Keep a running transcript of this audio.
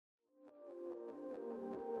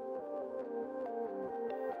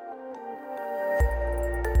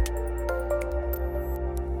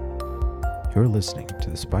You're listening to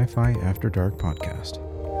the Spy-Fi After Dark podcast.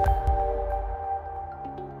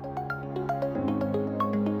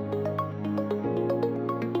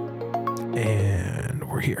 And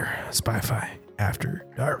we're here, Spy-Fi After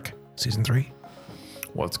Dark, Season 3.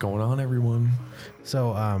 What's going on, everyone?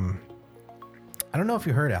 So, I don't know if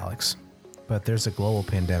you heard, Alex, but there's a global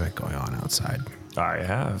pandemic going on outside. I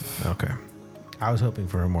have. Okay. I was hoping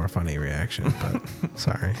for a more funny reaction, but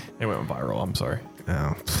sorry. It went viral. I'm sorry.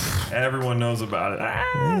 Oh. Everyone knows about it.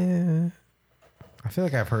 Yeah. I feel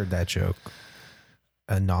like I've heard that joke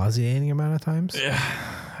a nauseating amount of times.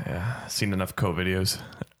 Yeah. Seen enough videos.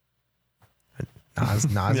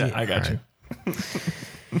 Nausea. Yeah, I got you.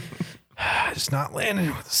 Just not landing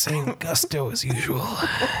with the same gusto as usual.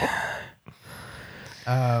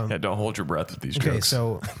 Yeah, don't hold your breath with these jokes.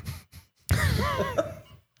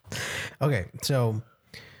 Okay, so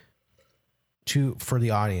for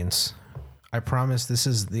the audience, I promise this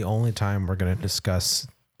is the only time we're going to discuss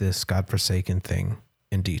this godforsaken thing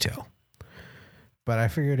in detail. But I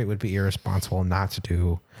figured it would be irresponsible not to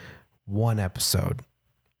do one episode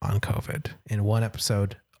on COVID in one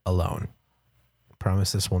episode alone.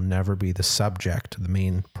 Promise this will never be the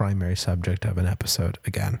main primary subject of an episode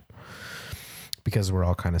again, because we're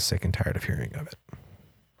all kind of sick and tired of hearing of it.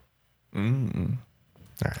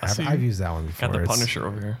 All right, I've used that one before. Got the Punisher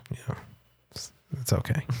over here. Yeah, it's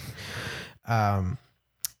okay.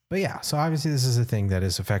 But yeah, so obviously this is a thing that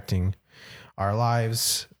is affecting our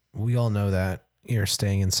lives. We all know that. You're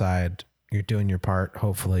staying inside. You're doing your part,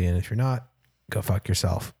 hopefully. And if you're not, go fuck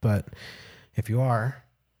yourself. But if you are,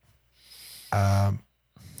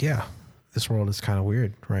 yeah, this world is kind of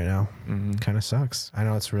weird right now. Kind of sucks. I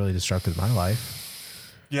know it's really disrupted my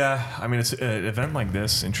life. Yeah, I mean, it's an event like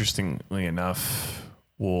this, interestingly enough,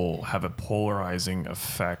 will have a polarizing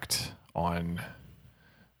effect on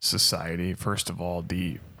society. First of all,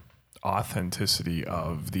 the authenticity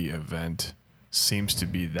of the event seems to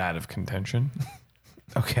be that of contention.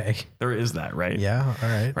 Okay. There is that, right? Yeah. All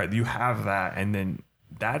right. Right. You have that. And then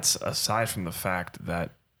that's aside from the fact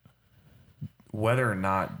that whether or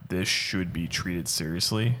not this should be treated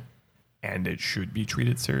seriously, and it should be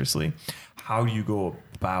treated seriously, how do you go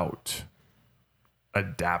about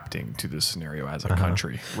adapting to this scenario as a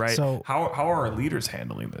country, right? So how are our leaders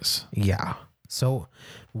handling this? Yeah. So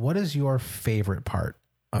what is your favorite part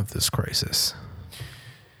of this crisis?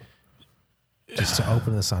 Just to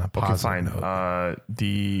open this on a positive note.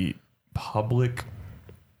 The public,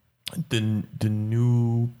 the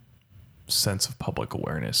new sense of public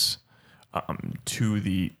awareness to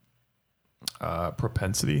the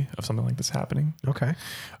propensity of something like this happening. Okay.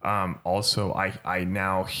 Also, I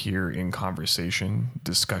now hear in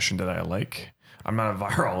discussion that I like. I'm not a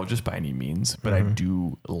virologist by any means, but I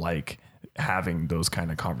do like having those kind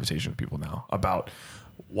of conversations with people now about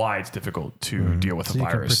why it's difficult to deal with a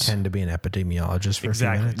virus. You can pretend to be an epidemiologist for a few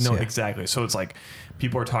minutes. No, yeah. exactly. So it's like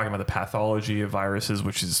people are talking about the pathology of viruses,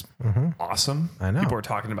 which is awesome. I know. People are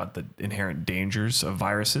talking about the inherent dangers of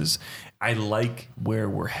viruses. I like where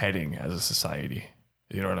we're heading as a society.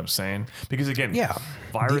 You know what I'm saying? Because again,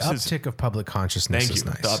 viruses. The uptick of public consciousness is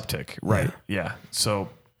nice. The uptick, right? Yeah. So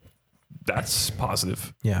that's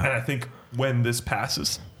positive. Yeah. And I think when this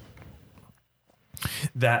passes,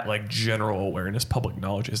 that like general awareness, public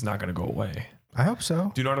knowledge is not going to go away. I hope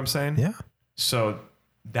so. Do you know what I'm saying? Yeah. So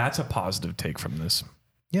that's a positive take from this.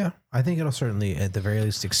 Yeah. I think it'll certainly, at the very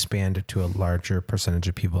least, expand it to a larger percentage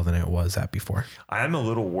of people than it was at before. I am a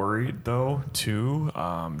little worried though, too,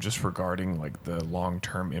 just regarding like the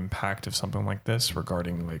long-term impact of something like this,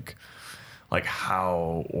 regarding like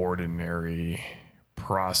how ordinary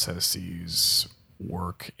processes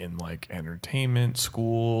work in like entertainment,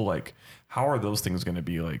 school, like how are those things going to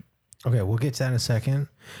be like? Okay, we'll get to that in a second.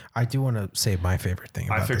 I do want to say my favorite thing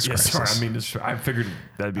about this crisis. I figured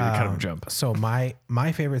that'd be the kind of jump. So my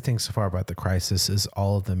favorite thing so far about the crisis is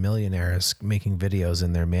all of the millionaires making videos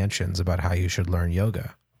in their mansions about how you should learn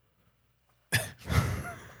yoga.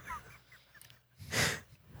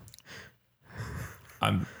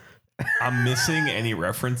 I'm missing any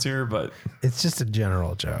reference here, but it's just a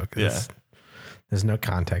general joke. Yeah. There's no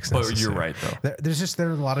context necessary. But you're right, though. There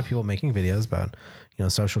are a lot of people making videos about,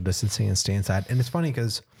 social distancing and staying inside. And it's funny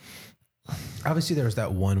because obviously there was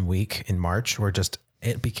that 1 week in March where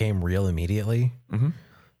it became real immediately.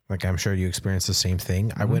 Like, I'm sure you experienced the same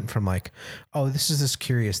thing. I went from like, oh, this is this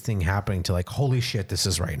curious thing happening to like, holy shit, this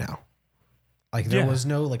is right now. Like there was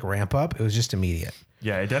no like ramp up. It was just immediate.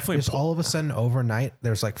 Yeah, it definitely. Just all of a sudden overnight,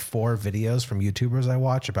 there's like 4 videos from YouTubers I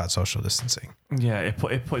watch about social distancing. Yeah, it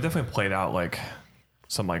definitely played out like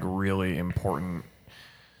some like really important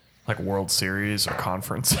like World Series or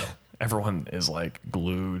conference everyone is like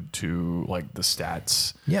glued to like the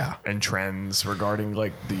stats Yeah. and trends regarding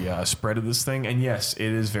like the spread of this thing. And yes, it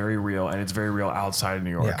is very real, and it's very real outside of New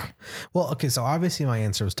York. Yeah. Well, okay. So obviously my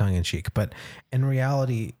answer was tongue in cheek, but in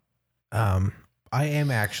reality, that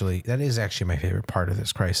is actually my favorite part of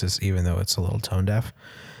this crisis, even though it's a little tone deaf,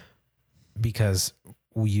 because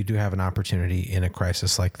you do have an opportunity in a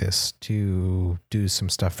crisis like this to do some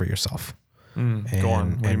stuff for yourself Go on. What do you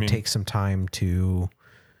and mean? take some time to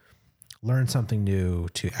learn something new,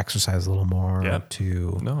 to exercise a little more, Yeah.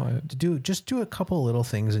 to do a couple little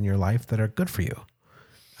things in your life that are good for you.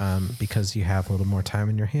 Because you have a little more time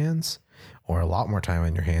in your hands, or a lot more time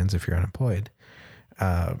in your hands if you're unemployed.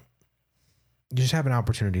 You just have an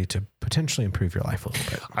opportunity to potentially improve your life a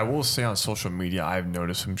little bit. I will say on social media, I've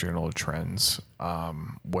noticed some general trends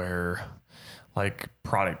where like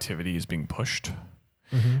productivity is being pushed.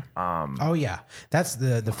 Oh yeah. That's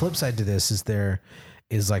the flip side to this is there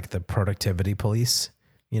is like the productivity police,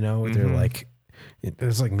 they're like,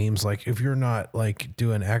 there's like memes like, if you're not like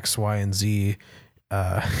doing X, Y, and Z,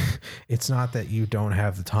 it's not that you don't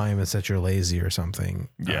have the time, it's that you're lazy or something.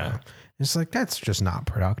 Yeah. It's like, that's just not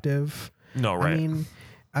productive. No, right. I mean,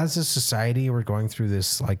 as a society, we're going through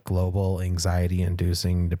this like global anxiety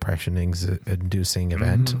inducing, depression inducing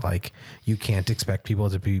event. Like, you can't expect people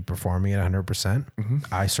to be performing at 100%.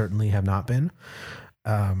 I certainly have not been.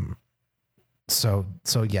 So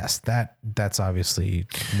yes, that's obviously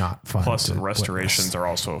not fun. Plus, to restorations witness. are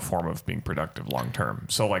also a form of being productive long term.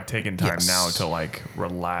 So, like taking time Yes. now to like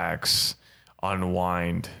relax,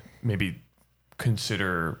 unwind, maybe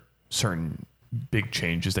consider certain big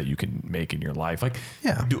changes that you can make in your life. Like,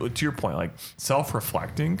 Yeah. to your point, like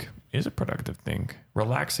self-reflecting is a productive thing.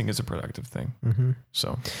 Relaxing is a productive thing.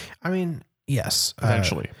 So, I mean, yes,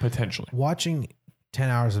 potentially. watching 10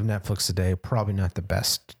 hours of Netflix a day, probably not the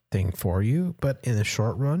best thing for you, but in the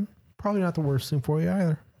short run, probably not the worst thing for you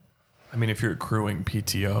either. I mean, if you're accruing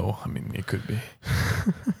PTO, I mean, it could be.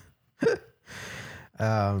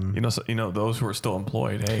 Those who are still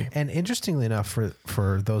employed, hey. And interestingly enough,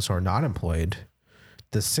 for those who are not employed,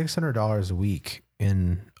 the $600 a week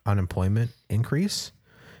in unemployment increase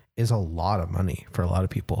is a lot of money for a lot of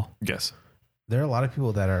people. Yes. There are a lot of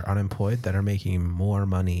people that are unemployed that are making more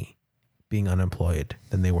money being unemployed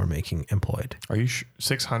than they were making employed. Are you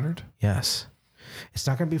 600? Yes. It's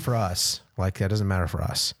not going to be for us. Like, that doesn't matter for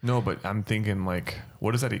us. No, but I'm thinking like,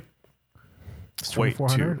 what does that It's equate to?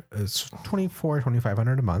 $2,400. It's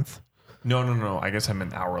 $2,500 a month. No. I guess I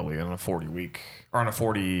meant hourly on a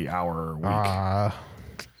 40-hour week.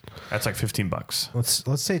 That's like $15.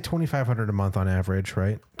 Let's say $2,500 a month on average,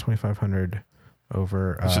 right? $2,500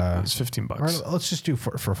 over. It's $15. Or let's just do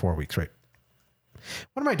for 4 weeks, right?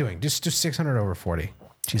 What am I doing? Just 600 over 40.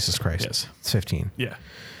 Jesus Christ. Yes. It's 15. Yeah.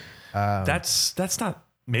 That's not.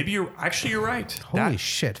 Maybe you're right. Holy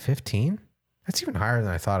shit, 15? That's even higher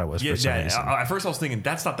than I thought it was. Yeah, for some reason. At first I was thinking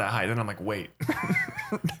that's not that high. Then I'm like, wait,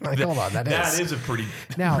 Like, hold on, that is a pretty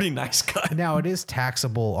nice cut. Now it is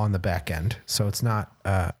taxable on the back end, so it's not.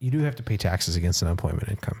 You do have to pay taxes against unemployment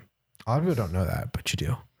income. A lot of people don't know that, but you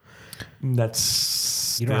do.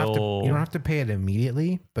 That's You don't have to pay it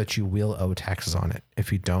immediately, but you will owe taxes on it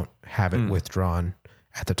if you don't have it withdrawn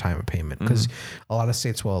at the time of payment. Because a lot of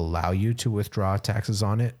states will allow you to withdraw taxes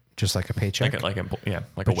on it, just like a paycheck. like a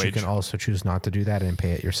but wage. you can also choose not to do that and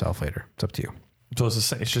pay it yourself later. It's up to you. So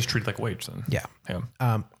it's just treated like a wage then. Yeah.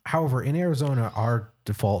 Yeah. However, in Arizona, our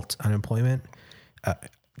default unemployment.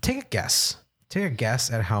 Take a guess. Take a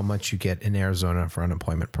guess at how much you get in Arizona for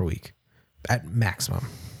unemployment per week, at maximum.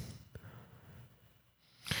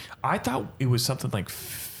 I thought it was something like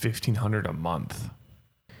 $1,500 a month.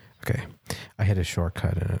 Okay, I hit a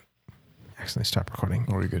shortcut and it accidentally stopped recording.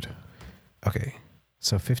 Oh, you're good. Okay,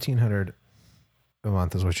 so $1,500 a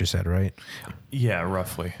month is what you said, right? Yeah,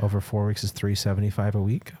 roughly. Over 4 weeks is $375 a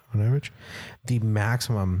week on average. The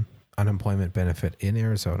maximum unemployment benefit in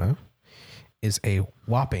Arizona is a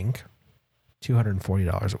whopping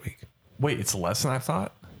 $240 a week. Wait, it's less than I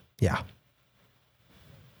thought? Yeah.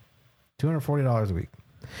 $240 a week,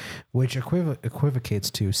 which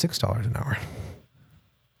equivocates to $6 an hour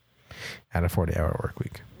at a 40-hour work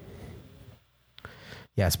week.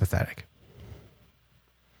 Yeah, it's pathetic.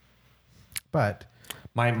 But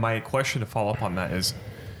my question to follow up on that is,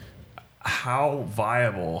 how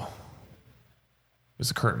viable is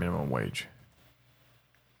the current minimum wage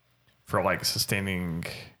for like sustaining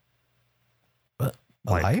a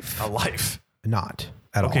life? A life. Not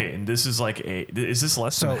at all. Okay, and this is like is this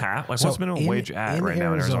less than half? Like, what's minimum wage at right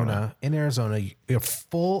now in Arizona? In Arizona, your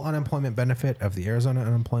full unemployment benefit of the Arizona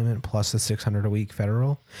unemployment plus the $600 a week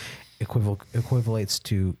federal equivalates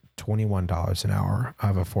to $21 an hour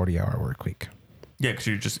of a 40-hour work week. Yeah, because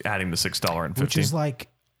you're just adding the $6.50. Which is like,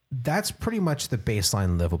 that's pretty much the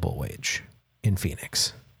baseline livable wage in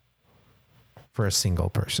Phoenix for a single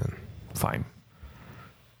person. Fine.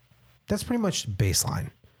 That's pretty much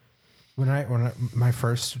baseline. My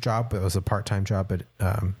first job, it was a part-time job at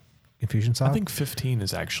Infusionsoft. I think 15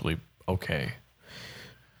 is actually okay.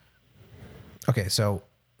 Okay, so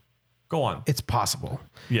go on. it's possible.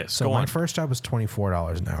 Yes, So go my on. first job was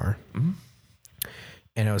 $24 an hour, and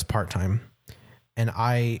it was part-time. And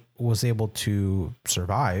I was able to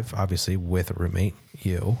survive, obviously, with a roommate,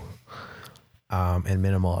 and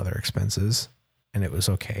minimal other expenses. And it was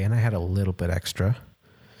okay. And I had a little bit extra.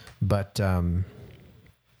 But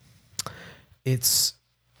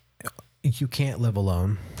you can't live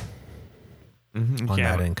alone on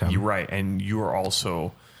that income. You're right. And you are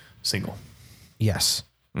also single. Yes.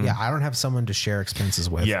 Yeah, I don't have someone to share expenses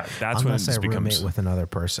with. Yeah, that's when unless this I roommate becomes- with another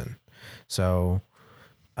person. So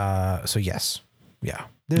yes. Yeah.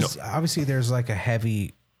 There's like a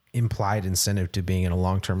heavy implied incentive to being in a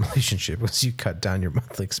long-term relationship because you cut down your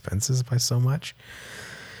monthly expenses by so much,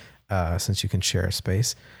 since you can share a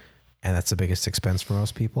space, and that's the biggest expense for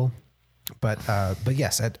most people. But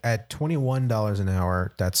yes, at $21 an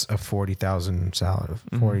hour, that's a $40,000 salary,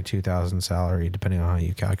 $42,000 salary, depending on how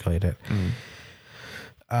you calculate it.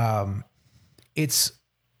 It's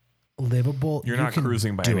livable. You're You not can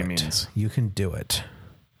cruising by do any it. means. You can do it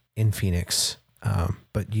in Phoenix,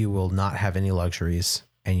 but you will not have any luxuries,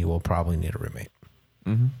 and you will probably need a roommate.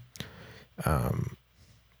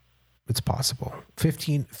 It's possible.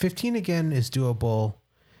 15 again is doable.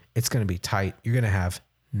 It's going to be tight. You're going to have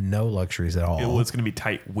no luxuries at all. It's going to be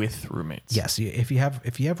tight with roommates. Yes, if you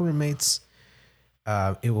have roommates,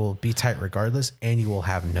 it will be tight regardless, and you will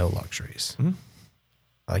have no luxuries.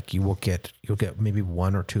 Like you'll get maybe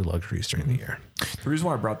one or two luxuries during the year. The reason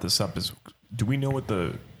why I brought this up is, do we know what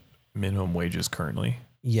the minimum wage is currently?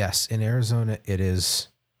 Yes, in Arizona it is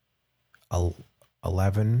 $11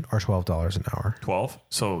 or $12 an hour. 12.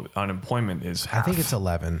 So unemployment is half. I think it's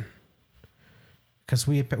 11 because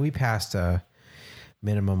we passed a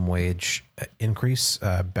minimum wage increase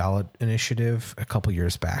ballot initiative a couple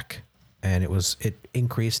years back, and it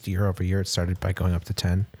increased year over year. It started by going up to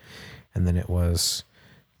 10, and then it was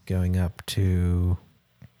going up to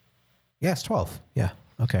it's 12. Yeah.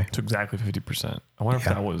 Okay. to exactly 50%. I wonder if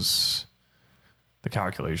Yeah. that was the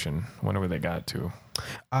calculation. I wonder where they got it to.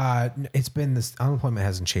 It's been this unemployment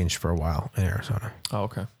hasn't changed for a while in Arizona, Oh,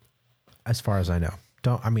 okay. as far as I know.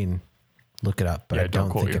 Look it up, but Yeah, I don't don't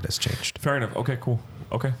quote think you. it has changed Fair enough. Okay, cool.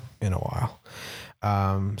 Okay. in a while.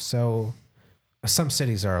 So some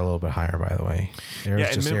cities are a little bit higher, by the way.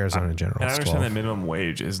 There's just Arizona in general. And I It's understand 12. that minimum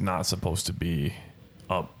wage is not supposed to be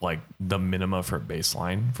like the minima for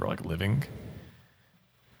baseline for like living.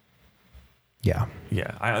 Yeah.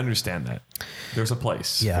 Yeah, I understand that. There's a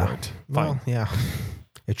place Yeah. for it. Fine. Well, yeah,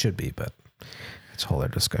 it should be, but it's a whole other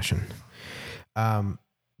discussion.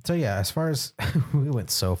 So yeah, as far as we went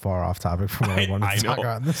so far off topic from what I wanted to talk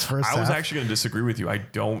about in this first I was half. actually going to disagree with you. I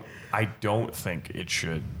don't think it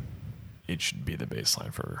should be the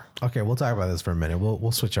baseline for. Okay, we'll talk about this for a minute.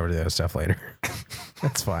 We'll switch over to the other stuff later.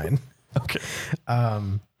 That's fine. Okay.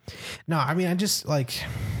 No, I mean, I just like,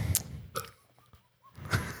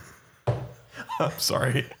 I'm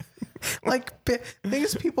sorry.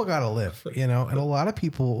 things people gotta live, and a lot of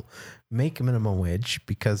people make minimum wage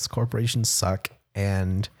because corporations suck,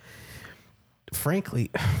 and frankly,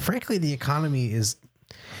 the economy is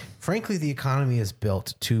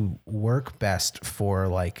built to work best for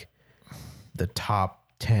like the top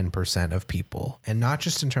 10% of people, and not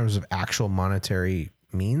just in terms of actual monetary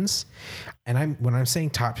means. And when I'm saying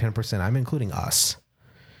top 10%, I'm including us.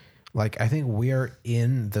 Like, I think we're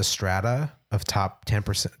in the strata of top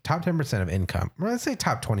 10% of income. Or let's say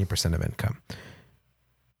top 20% of income.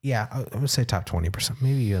 Yeah, I would say top 20%,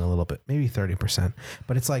 maybe even a little bit, maybe 30%.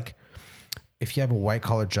 But it's like, if you have a white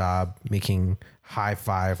collar job making high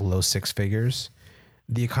 5, low 6 figures,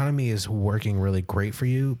 the economy is working really great for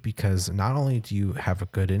you because not only do you have a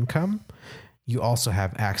good income, you also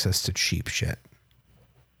have access to cheap shit.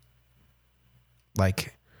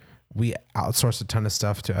 Like, we outsource a ton of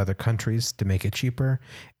stuff to other countries to make it cheaper,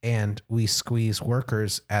 and we squeeze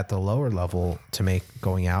workers at the lower level to make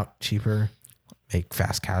going out cheaper, make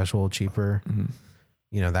fast casual cheaper,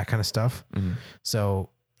 that kind of stuff. So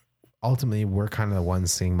ultimately, we're kind of the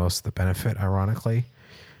ones seeing most of the benefit, ironically.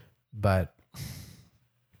 But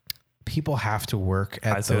people have to work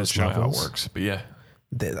at I'd say those that's not how it levels. works, but yeah.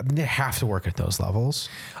 They have to work at those levels.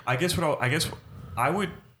 I guess I would.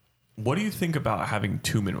 What do you think about having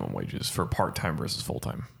two minimum wages for part-time versus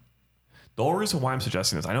full-time? The only reason why I'm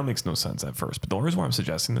suggesting this, I know it makes no sense at first, but the only reason why I'm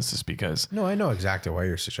suggesting this is because No, I know exactly why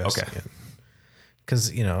you're suggesting it.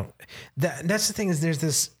 Because, you know, that's the thing is there's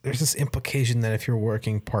this implication that if you're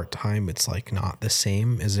working part-time, it's like not the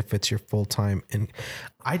same as if it's your full-time. And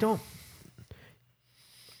I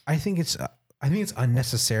think it's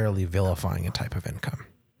unnecessarily vilifying a type of income.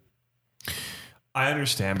 I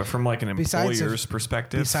understand, but from like an employer's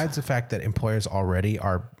perspective, besides the fact that employers already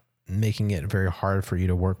are making it very hard for you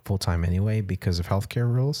to work full-time anyway because of healthcare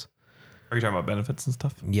rules. Are you talking about benefits and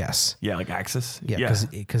stuff? Yes. Yeah, like access. Yeah,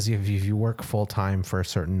 because if you work full-time for a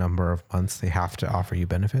certain number of months, they have to offer you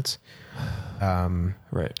benefits.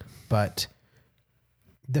 Right. But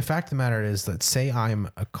the fact of the matter is that say I'm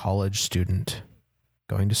a college student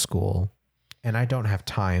going to school and I don't have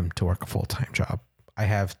time to work a full-time job. I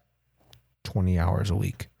have 20 hours a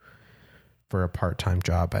week for a part-time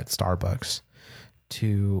job at Starbucks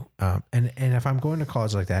to, and if I'm going to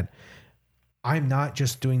college like that, I'm not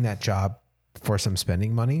just doing that job for some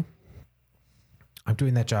spending money. I'm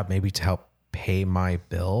doing that job maybe to help pay my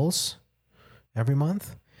bills every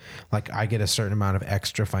month. Like I get a certain amount of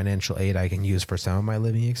extra financial aid I can use for some of my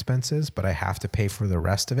living expenses, but I have to pay for the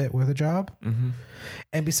rest of it with a job. Mm-hmm.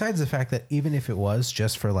 And besides the fact that even if it was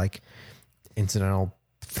just for like incidental,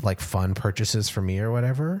 like fun purchases for me or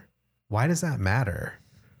whatever, why does that matter?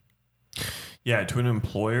 Yeah, to an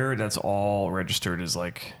employer, that's all registered as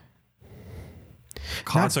like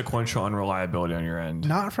consequential unreliability on your end.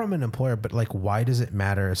 Not from an employer, but like, why does it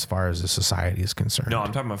matter as far as the society is concerned? No,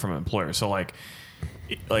 I'm talking about from an employer. So like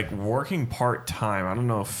working part-time, I don't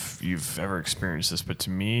know if you've ever experienced this, but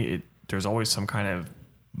to me, there's always some kind of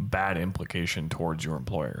bad implication towards your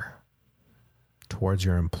employer. Towards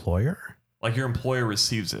your employer? Like your employer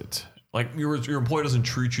receives it. Like your employer doesn't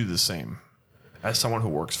treat you the same as someone who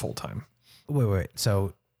works full-time. Wait.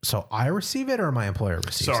 So I receive it or my employer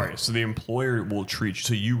receives it? Sorry. So the employer will treat you,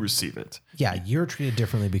 so you receive it. Yeah, you're treated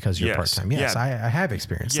differently because you're part-time. Yes, yeah. I have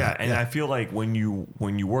experienced that. And I feel like when you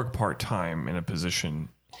work part-time in a position,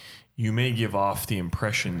 you may give off the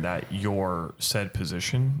impression that your said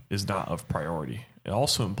position is not of priority. It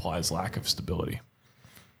also implies lack of stability.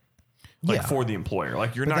 Like for the employer.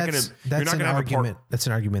 Like you're not going to have that's an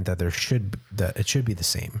argument that it should be the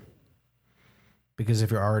same. Because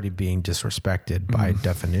if you're already being disrespected by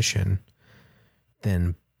definition,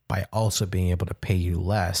 then by also being able to pay you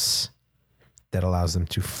less, that allows them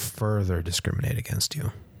to further discriminate against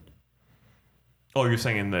you. Oh, you're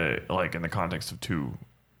saying in the context of two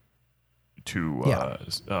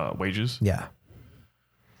wages? Yeah.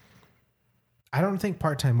 I don't think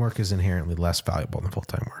part-time work is inherently less valuable than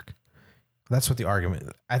full-time work. That's what the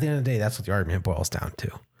argument, at the end of the day, that's what the argument boils down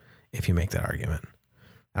to. If you make that argument.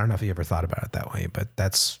 I don't know if you ever thought about it that way, but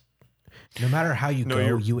that's no matter how you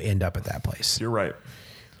go, you end up at that place. You're right.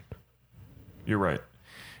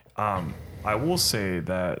 I will say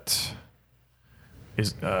that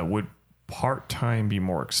would part-time be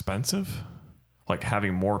more expensive? Like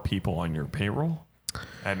having more people on your payroll,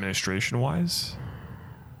 administrative wise.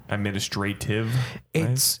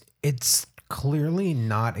 It's clearly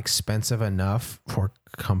not expensive enough for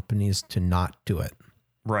companies to not do it.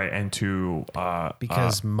 Right, and to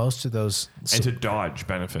because most of those and to dodge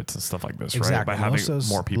benefits and stuff like this, exactly. right? By having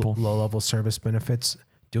more people, low-level service benefits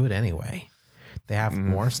do it anyway. They have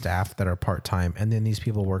more staff that are part-time, and then these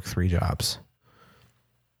people work 3 jobs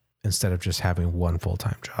instead of just having one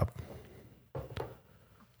full-time job.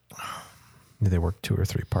 They work 2 or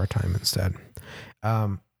 3 part-time instead.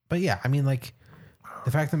 But yeah, I mean, like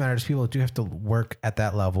the fact of the matter is, people do have to work at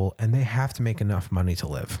that level, and they have to make enough money to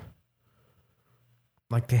live.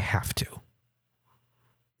 Like they have to.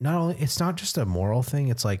 It's not just a moral thing.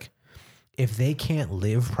 It's like if they can't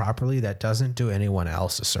live properly, that doesn't do anyone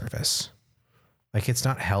else a service. Like it's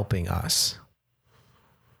not helping us.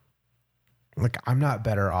 Like I'm not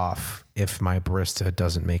better off if my barista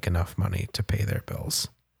doesn't make enough money to pay their bills.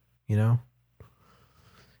 You know?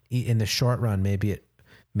 In the short run, maybe it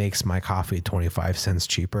makes my coffee 25 cents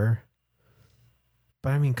cheaper. But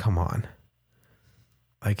I mean, come on.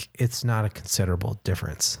 Like, it's not a considerable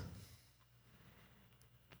difference.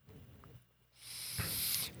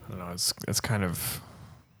 I don't know. It's kind of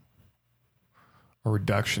a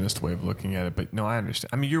reductionist way of looking at it, but no, I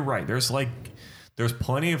understand. I mean, you're right. There's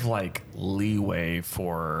plenty of like leeway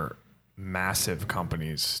for massive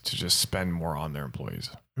companies to just spend more on their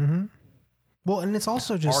employees. Mm-hmm. Well, and it's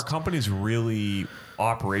also just are companies really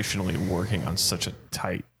operationally working on such a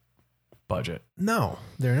tight budget? No,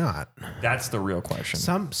 they're not. That's the real question.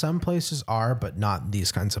 Some places are, but not these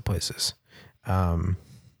kinds of places. And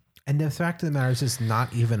And the fact of the matter is, it's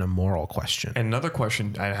not even a moral question. And another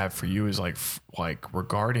question I have for you is like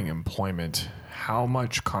regarding employment, how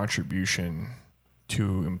much contribution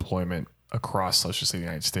to employment across, let's just say, the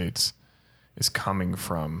United States is coming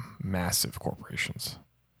from massive corporations?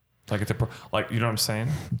 Like you know what I'm saying?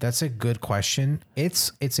 That's a good question.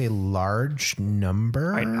 It's a large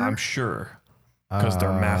number. I'm sure because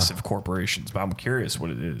they're massive corporations, but I'm curious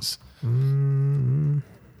what it is.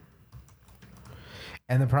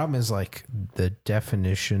 And the problem is, like, the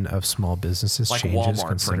definition of small businesses Like changes Walmart,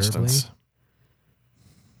 considerably. for instance.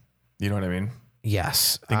 You know what I mean?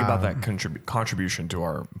 Yes. Think about that contribution to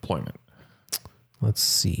our employment. Let's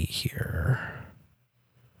see here.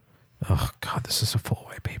 Oh, God, this is a full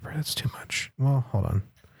white paper. That's too much. Well, hold on.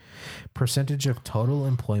 Percentage of total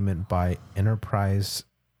employment by enterprise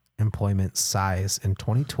employment size in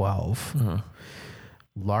 2012.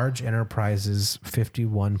 Large enterprises,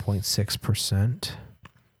 51.6%.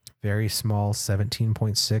 Very small,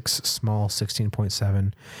 17.6%. Small,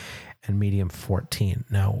 16.7%. And medium, 14%.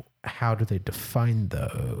 Now, how do they define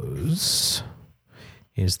those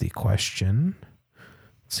is the question.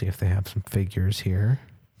 Let's see if they have some figures here.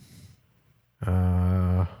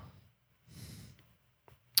 Here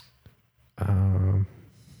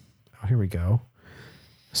we go.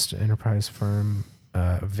 Enterprise firm.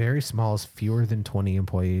 Very small is fewer than 20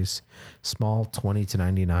 employees. Small, 20 to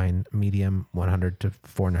 99. Medium, 100 to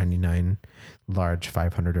 499. Large,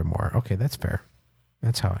 500 or more. Okay, that's fair.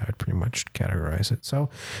 That's how I would pretty much categorize it. So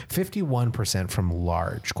 51% from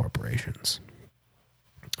large corporations.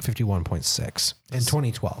 51.6 in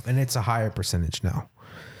 2012. And it's a higher percentage now.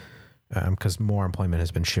 Because more employment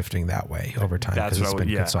has been shifting that way over time. That's what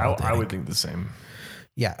consolidating. I would think the same.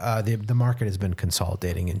 Yeah, the market has been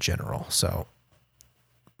consolidating in general. So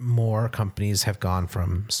more companies have gone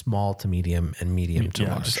from small to medium and medium to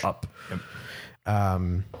large. Just up.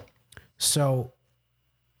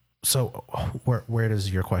 So where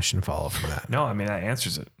does your question follow from that? No, I mean, that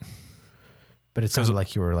answers it. But it sounded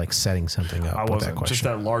like you were like setting something up. I with wasn't. That question. Just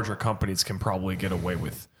that larger companies can probably get away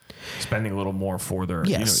with spending a little more for their,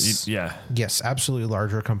 Yes, absolutely.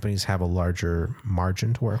 Larger companies have a larger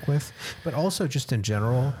margin to work with, but also just in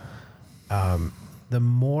general, actually,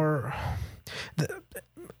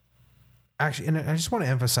 and I just want to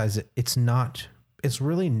emphasize that it's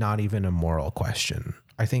really not even a moral question.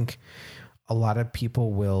 I think a lot of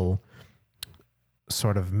people will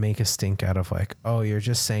sort of make a stink out of like, oh, you're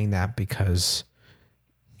just saying that because,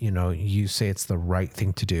 you say it's the right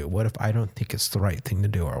thing to do. What if I don't think it's the right thing to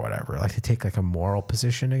do or whatever? Like to take like a moral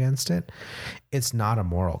position against it. It's not a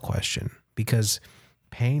moral question because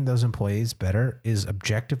paying those employees better is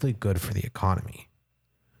objectively good for the economy.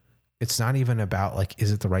 It's not even about like,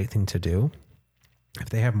 is it the right thing to do? If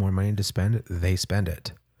they have more money to spend, they spend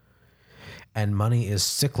it. And money is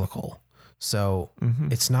cyclical. So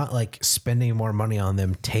it's not like spending more money on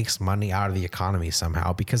them takes money out of the economy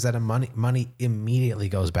somehow, because that money immediately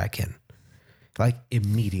goes back in, like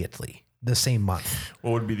immediately, the same month.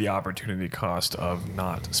 What would be the opportunity cost of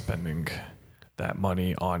not spending that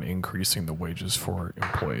money on increasing the wages for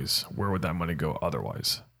employees? Where would that money go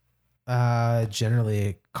otherwise? Generally,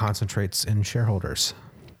 it concentrates in shareholders,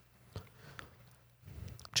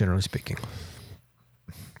 generally speaking.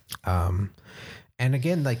 And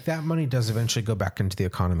again, like that money does eventually go back into the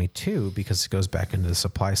economy too, because it goes back into the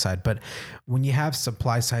supply side. But when you have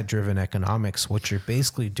supply side driven economics, what you're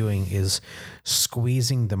basically doing is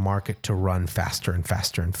squeezing the market to run faster and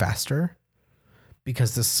faster and faster,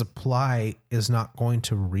 because the supply is not going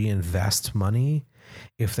to reinvest money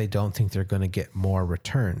if they don't think they're going to get more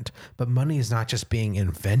returned. But money is not just being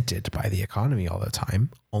invented by the economy all the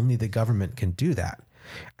time. Only the government can do that.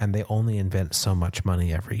 And they only invent so much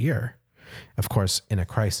money every year. Of course, in a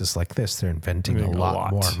crisis like this, they're inventing a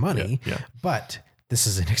lot more money, but this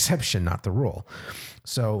is an exception, not the rule.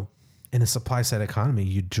 So in a supply side economy,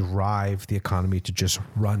 you drive the economy to just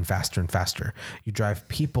run faster and faster. You drive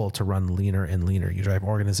people to run leaner and leaner. You drive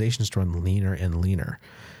organizations to run leaner and leaner.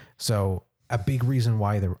 So a big reason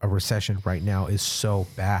why a recession right now is so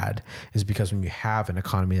bad is because when you have an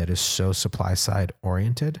economy that is so supply side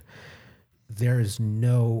oriented, there is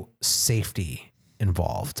no safety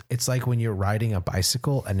involved. It's like when you're riding a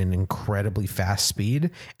bicycle at an incredibly fast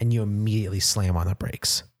speed and you immediately slam on the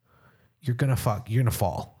brakes. You're going to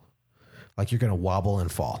fall. Like you're going to wobble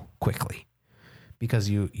and fall quickly because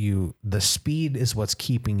the speed is what's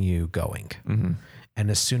keeping you going. Mm-hmm.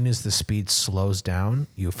 And as soon as the speed slows down,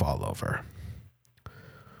 you fall over.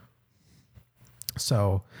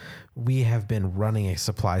 So we have been running a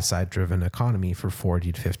supply side driven economy for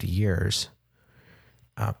 40 to 50 years.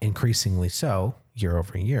 Increasingly so year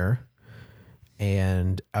over year.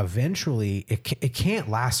 And eventually it can't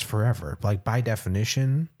last forever. Like by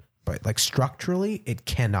definition, but like structurally, it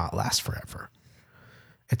cannot last forever.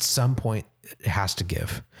 At some point it has to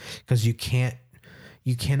give, because you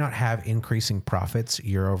cannot have increasing profits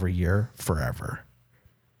year over year forever.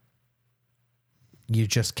 You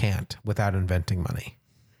just can't without inventing money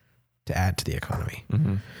to add to the economy.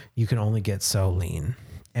 Mm-hmm. You can only get so lean.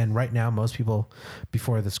 And right now, most people,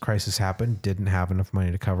 before this crisis happened, didn't have enough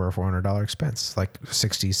money to cover a $400 expense. Like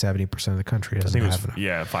 60, 70% of the country doesn't have enough.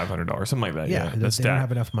 Yeah, $500, something like that. Yeah, they don't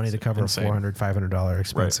have enough money to cover insane. A $400, $500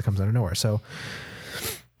 expense that comes out of nowhere. So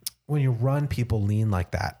when you run people lean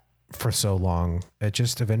like that for so long, it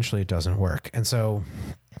just eventually doesn't work. And so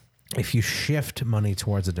if you shift money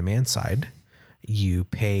towards the demand side, you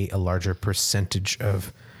pay a larger percentage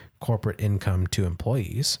of corporate income to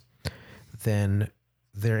employees, then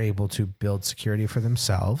they're able to build security for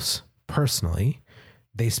themselves personally.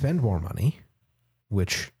 They spend more money,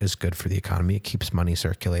 which is good for the economy. It keeps money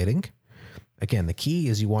circulating. Again, the key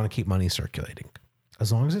is you want to keep money circulating.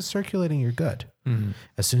 As long as it's circulating, you're good. Mm-hmm.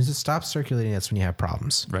 As soon as it stops circulating, that's when you have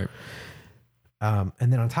problems. Right. And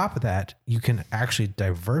then on top of that, you can actually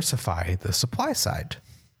diversify the supply side.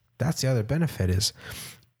 That's the other benefit is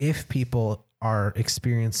if people are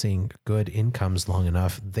experiencing good incomes long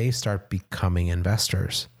enough, they start becoming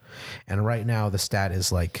investors. And right now the stat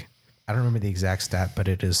is like, I don't remember the exact stat, but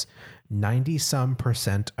it is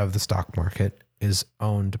 90% of the stock market is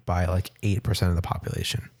owned by like 8% of the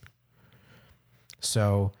population.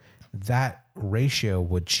 So that ratio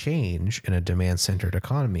would change in a demand-centered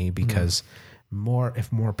economy because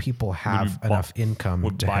if more people have enough income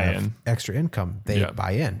to have extra income, they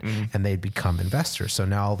buy in and they become investors. So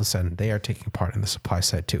now all of a sudden they are taking part in the supply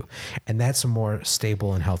side too. And that's a more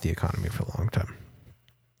stable and healthy economy for the long term.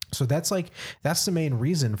 So that's the main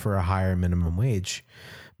reason for a higher minimum wage.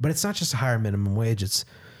 But it's not just a higher minimum wage. It's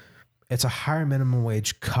a higher minimum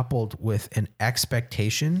wage coupled with an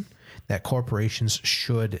expectation that corporations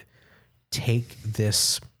should take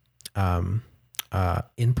this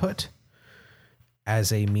input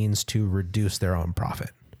as a means to reduce their own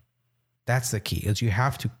profit. That's the key, is you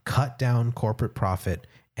have to cut down corporate profit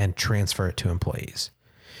and transfer it to employees.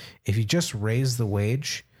 If you just raise the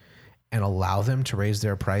wage and allow them to raise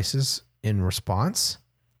their prices in response,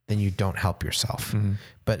 then you don't help yourself. Mm-hmm.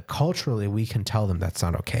 But culturally, we can tell them that's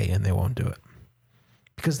not okay and they won't do it.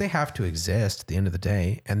 Because they have to exist at the end of the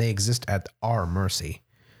day, and they exist at our mercy.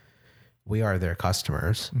 We are their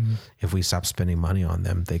customers. Mm-hmm. If we stop spending money on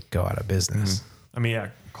them, they go out of business. Mm-hmm. I mean, yeah,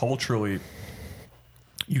 culturally,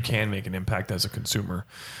 you can make an impact as a consumer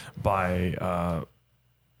by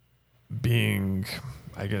being,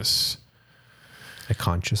 I guess, a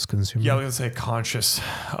conscious consumer. Yeah, I was going to say conscious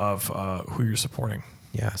of who you're supporting.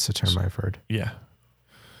 Yeah, it's a term I've heard. Yeah.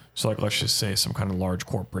 So like, let's just say some kind of large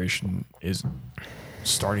corporation is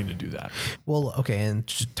starting to do that. Well, okay. And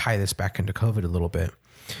to tie this back into COVID a little bit,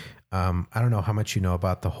 I don't know how much you know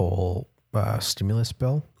about the whole stimulus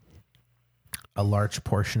bill. A large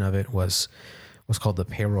portion of it was called the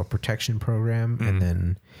Payroll Protection Program. Mm-hmm.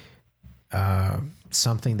 And then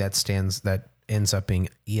something that ends up being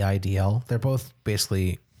EIDL. They're both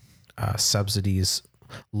basically subsidies,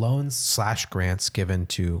 loans / grants given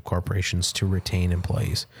to corporations to retain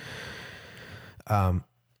employees.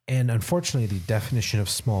 And unfortunately, the definition of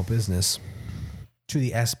small business to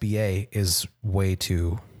the SBA is way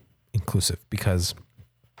too inclusive because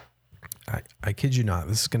I kid you not,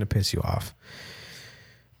 this is going to piss you off.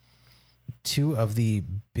 Two of the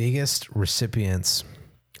biggest recipients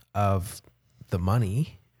of the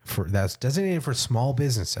money that's designated for small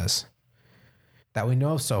businesses that we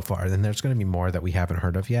know of so far, then there's going to be more that we haven't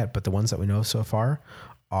heard of yet, but the ones that we know of so far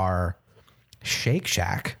are Shake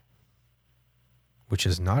Shack, which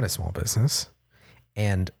is not a small business,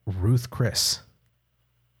 and Ruth Chris.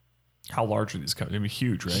 How large are these companies? I mean,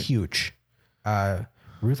 huge, right? Huge.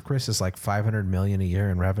 Ruth Chris is like $500 million a year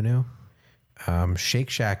in revenue. Shake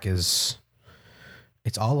Shack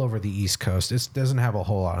it's all over the East Coast. It doesn't have a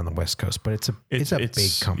whole lot on the West Coast, but it's a big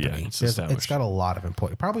company. Yeah, it's got a lot of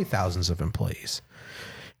employees, probably thousands of employees.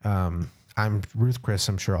 Ruth Chris,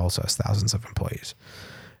 I'm sure also has thousands of employees.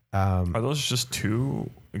 Are those just two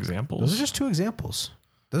examples? Those are just two examples.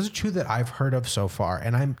 Those are two that I've heard of so far,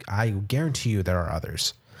 and I guarantee you there are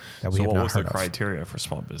others that we have not heard of. So what was the criteria for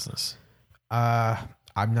small business?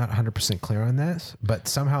 I'm not 100% clear on that, but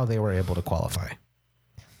somehow they were able to qualify.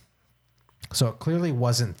 So it clearly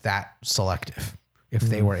wasn't that selective if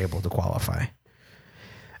they were able to qualify.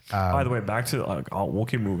 By the way, back to we'll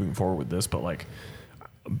keep moving forward with this, but like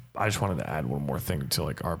I just wanted to add one more thing to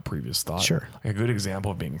like our previous thought. Sure. Like a good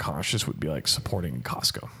example of being cautious would be like supporting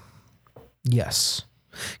Costco. Yes.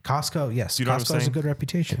 Costco. Yes. Do you know what I'm Costco has a saying? good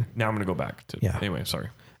reputation. Now I'm going to go back to, Yeah. Anyway, sorry.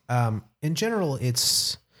 In general,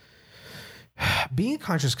 it's being a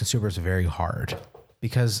conscious consumer is very hard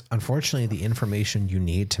because unfortunately the information you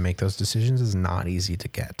need to make those decisions is not easy to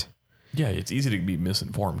get. Yeah, it's easy to be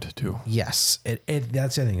misinformed too. Yes,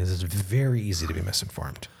 that's the thing is it's very easy to be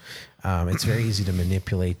misinformed. It's very easy to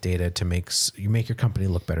manipulate data to make your company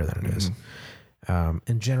look better than it is.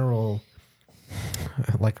 In general,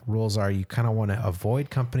 like rules are, you kind of want to avoid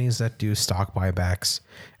companies that do stock buybacks,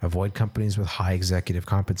 avoid companies with high executive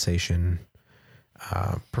compensation,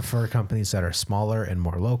 prefer companies that are smaller and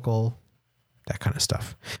more local, that kind of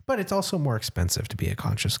stuff. But it's also more expensive to be a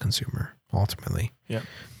conscious consumer ultimately. Yeah.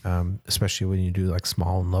 Especially when you do like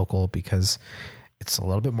small and local, because it's a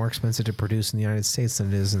little bit more expensive to produce in the United States than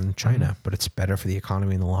it is in China, but it's better for the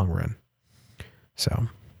economy in the long run. So,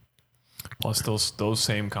 plus those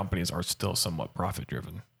same companies are still somewhat profit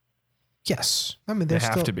driven. Yes, I mean they're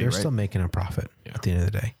right? still making a profit at the end of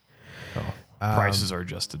the day. Oh, prices are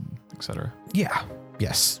adjusted, etc. Yeah.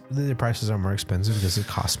 Yes, the prices are more expensive because it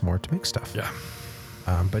costs more to make stuff. Yeah.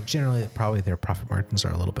 But generally, probably their profit margins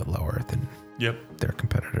are a little bit lower than their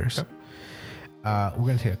competitors. Yep. We're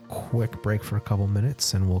going to take a quick break for a couple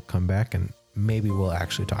minutes and we'll come back and maybe we'll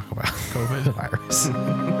actually talk about COVID the virus.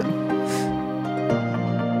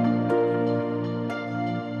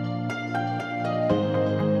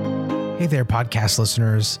 Hey there, podcast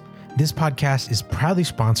listeners. This podcast is proudly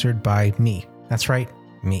sponsored by me. That's right,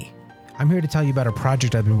 me. I'm here to tell you about a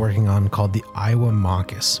project I've been working on called the Iowa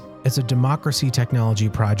Maucus. It's a democracy technology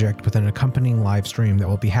project with an accompanying live stream that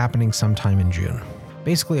will be happening sometime in June.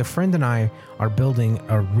 Basically, a friend and I are building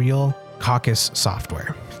a real caucus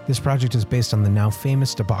software. This project is based on the now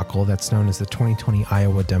famous debacle that's known as the 2020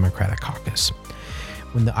 Iowa Democratic Caucus,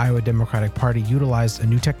 when the Iowa Democratic Party utilized a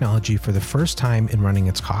new technology for the first time in running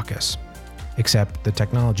its caucus. Except the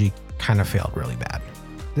technology kind of failed really bad.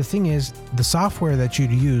 The thing is, the software that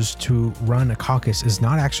you'd use to run a caucus is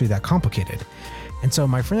not actually that complicated. And so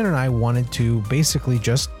my friend and I wanted to basically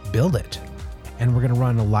just build it. And we're going to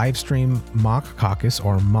run a live stream mock caucus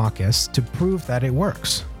or Maucus to prove that it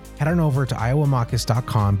works. Head on over to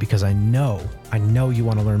iowamaucus.com because I know you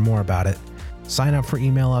want to learn more about it. Sign up for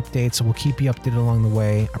email updates. We'll keep you updated along the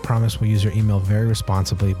way. I promise we'll use your email very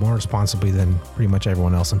responsibly, more responsibly than pretty much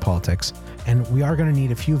everyone else in politics. And we are going to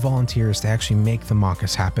need a few volunteers to actually make the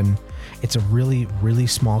Maucus happen. It's a really, really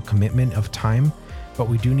small commitment of time, but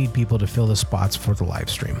we do need people to fill the spots for the live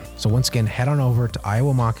stream. So once again, head on over to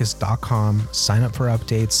iowamaucus.com, sign up for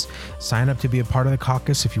updates, sign up to be a part of the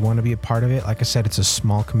caucus if you want to be a part of it. Like I said, it's a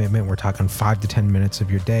small commitment. We're talking 5 to 10 minutes of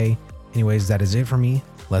your day. Anyways, that is it for me.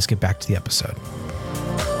 Let's get back to the episode.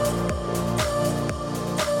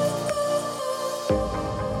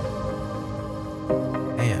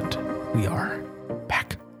 And we are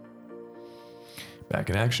back. Back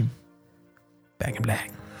in action. Back in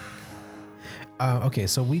black. Okay,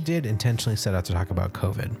 so we did intentionally set out to talk about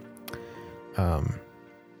COVID.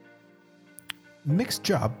 Mixed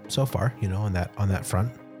job so far, on that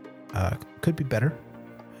front. Could be better.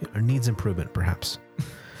 Or needs improvement, perhaps.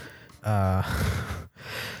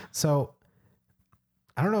 So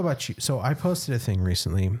I don't know about you. So I posted a thing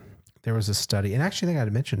recently. There was a study, and actually I think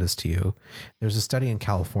I mentioned this to you. There's a study in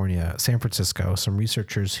California, San Francisco, some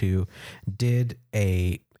researchers who did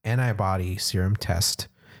a antibody serum test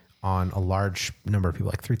on a large number of people,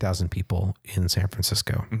 like 3,000 people in San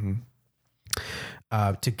Francisco,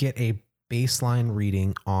 to get a baseline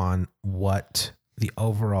reading on what the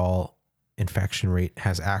overall infection rate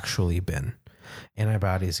has actually been.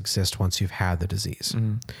 Antibodies exist once you've had the disease.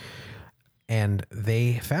 And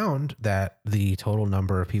they found that the total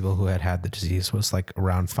number of people who had the disease was like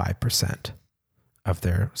around 5% of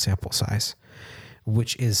their sample size,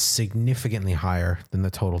 which is significantly higher than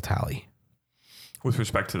the total tally. With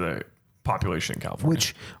respect to the population in California.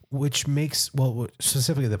 Which makes, well,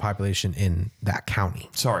 specifically the population in that county.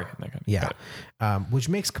 Sorry. In that county. Yeah. Which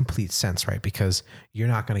makes complete sense, right? Because you're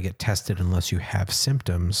not going to get tested unless you have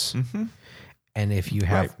symptoms. And if you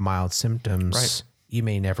have mild symptoms, you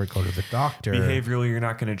may never go to the doctor. Behaviorally, you're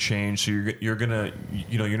not going to change. So you're going to,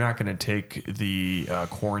 you're not going to take the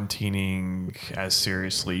quarantining as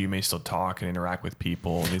seriously. You may still talk and interact with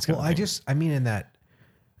people. And well, I mean, in that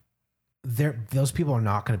those people are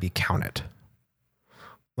not going to be counted.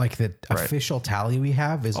 Like the official tally we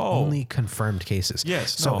have is only confirmed cases.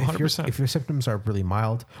 Yes. So 100%. If your symptoms are really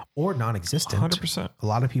mild or non-existent, 100%. A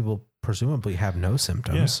lot of people presumably have no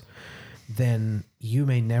symptoms. then you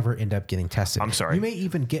may never end up getting tested. I'm sorry. You may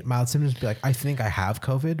even get mild symptoms, be like, I think I have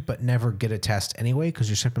COVID, but never get a test anyway because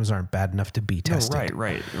your symptoms aren't bad enough to be tested. No,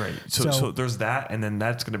 right. So there's that, and then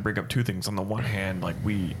that's going to bring up two things. On the one hand, like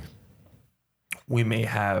we may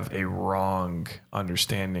have a wrong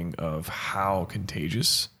understanding of how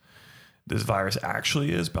contagious this virus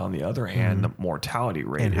actually is, but on the other hand, the mortality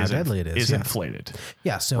rate And how deadly it is, yeah. inflated.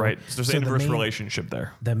 Yeah. So, Right. So there's so an the inverse main- relationship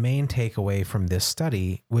there. The main takeaway from this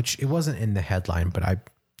study, which it wasn't in the headline, but I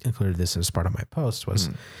included this as part of my post, was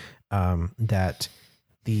that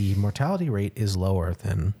the mortality rate is lower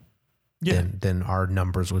than our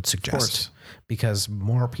numbers would suggest, because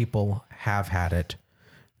more people have had it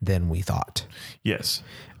than we thought. Yes.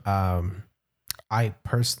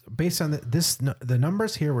 Based on the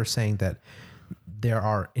numbers here, were saying that there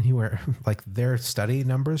are anywhere, like their study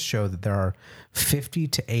numbers show that there are 50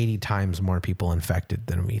 to 80 times more people infected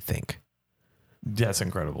than we think, That's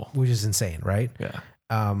incredible. which is insane, right? Yeah.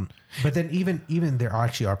 But then even there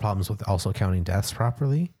actually are problems with also counting deaths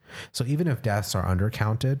properly. So even if deaths are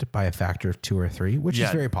undercounted by a factor of 2 or 3, which is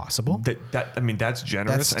very possible. That's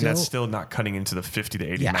generous, and that's still not cutting into the 50 to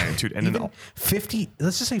 80 magnitude. And even then 50,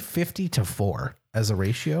 let's just say 50 to 4 as a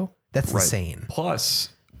ratio. That's insane. Plus,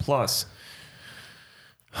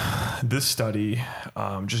 this study,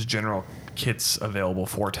 just general kits available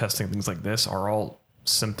for testing things like this are all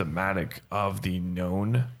symptomatic of the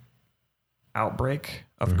known outbreak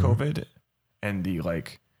of COVID and the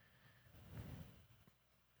like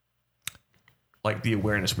the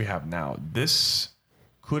awareness we have now. This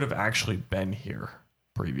could have actually been here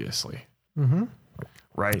previously.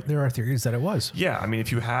 Right. There are theories that it was. Yeah. I mean,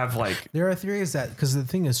 if you have There are theories that, because the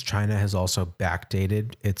thing is, China has also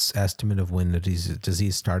backdated its estimate of when the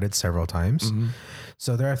disease started several times.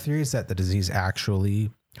 So there are theories that the disease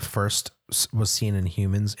actually first was seen in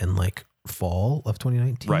humans in fall of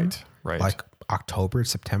 2019. Right. Like October,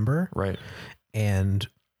 September. Right. And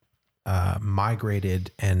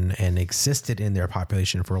migrated and existed in their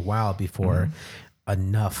population for a while before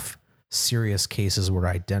enough serious cases were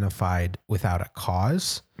identified without a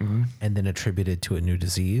cause and then attributed to a new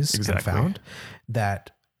disease and found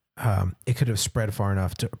that it could have spread far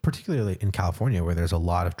enough to, particularly in California, where there's a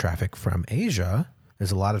lot of traffic from Asia.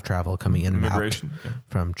 There's a lot of travel coming in and out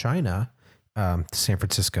from China, to San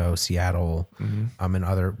Francisco, Seattle, and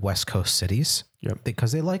other West Coast cities,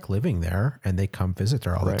 because they like living there and they come visit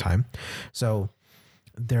there all the time. So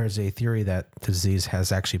there's a theory that the disease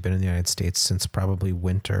has actually been in the United States since probably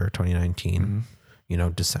winter 2019,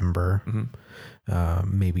 December,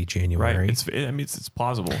 maybe January. Right. It's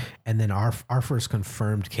plausible. And then our first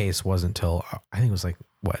confirmed case wasn't until, I think it was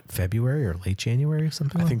February or late January or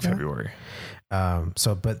something. I think February.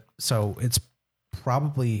 So it's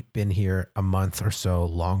probably been here a month or so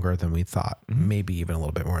longer than we thought, maybe even a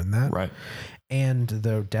little bit more than that. Right. And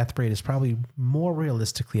the death rate is probably more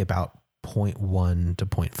realistically about 0.1 to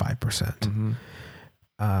 0.5%.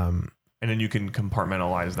 And then you can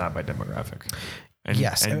compartmentalize that by demographic. And,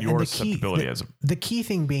 yes. And your susceptibility the key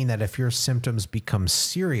thing being that if your symptoms become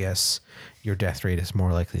serious, your death rate is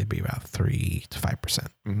more likely to be about 3 to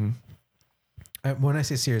 5%. When I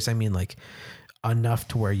say serious, I mean enough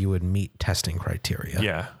to where you would meet testing criteria.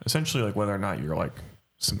 Yeah. Essentially whether or not you're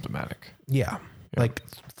symptomatic. Yeah.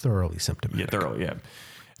 Thoroughly symptomatic. Yeah, thoroughly. Yeah.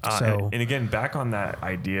 And again, back on that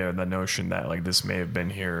idea, the notion that this may have been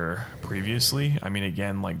here previously. I mean,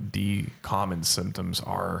 again, the common symptoms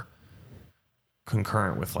are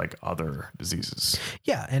concurrent with other diseases.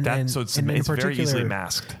 Yeah. So it's very easily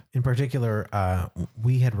masked. In particular,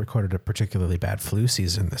 we had recorded a particularly bad flu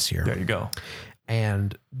season this year. There you go.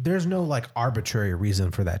 And there's no arbitrary reason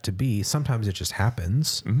for that to be. Sometimes it just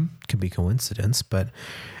happens. Could be coincidence, but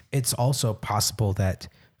it's also possible that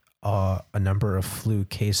a number of flu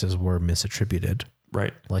cases were misattributed.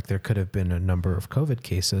 Right. There could have been a number of COVID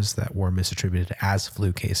cases that were misattributed as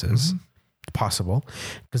flu cases. Possible,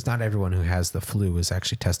 because not everyone who has the flu is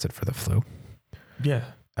actually tested for the flu. Yeah.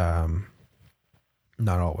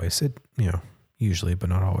 Not always. Usually, but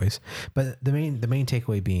not always. But the main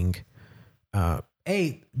takeaway being,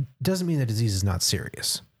 doesn't mean the disease is not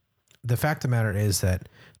serious. The fact of the matter is that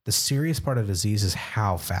the serious part of the disease is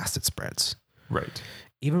how fast it spreads. Right.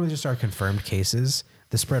 Even with just our confirmed cases,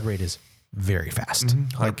 the spread rate is very fast.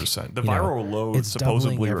 100%. The viral load it's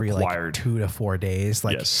supposedly every required 2 to 4 days.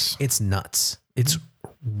 Yes. It's nuts. It's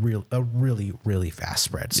a really, really fast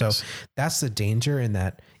spread. So that's the danger in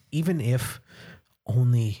that even if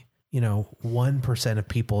only, 1% of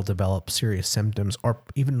people develop serious symptoms, or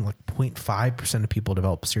even 0.5% of people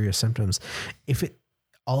develop serious symptoms, if it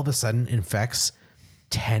all of a sudden infects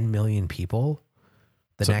 10 million people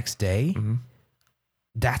the next day,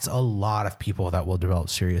 that's a lot of people that will develop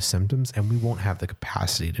serious symptoms, and we won't have the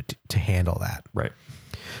capacity to handle that. Right.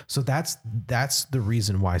 So that's the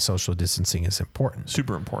reason why social distancing is important.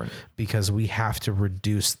 Super important. Because we have to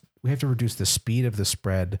reduce the speed of the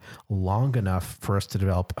spread long enough for us to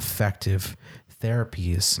develop effective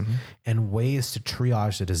therapies and ways to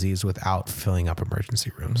triage the disease without filling up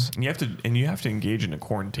emergency rooms. And you have to engage in a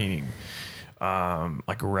quarantining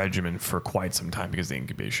like a regimen for quite some time because of the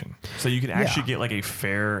incubation. So you can actually get like a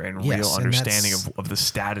fair and real understanding of the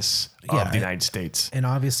status of the United States. And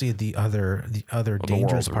obviously the other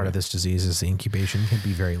dangerous part of this disease is the incubation can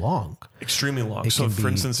be very long. Extremely long. It So can for be,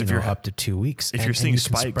 instance, if you're up to 2 weeks, if you're seeing you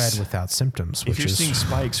spikes, can spread without symptoms, if you're seeing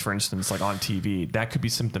spikes, for instance, like on TV, that could be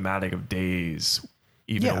symptomatic of days,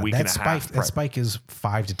 even a week and a half. That spike is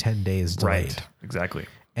 5 to 10 days delayed. Right. Exactly.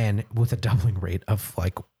 And with a doubling rate of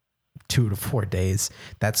like 2 to 4 days,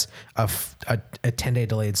 that's a 10-day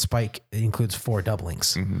delayed spike. It includes 4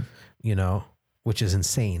 doublings, which is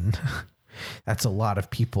insane. That's a lot of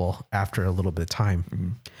people after a little bit of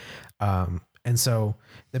time. And so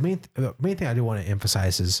the main thing I do want to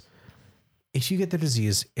emphasize is if you get the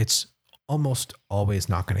disease, it's almost always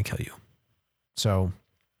not going to kill you. So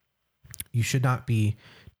you should not be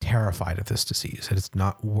terrified of this disease. It's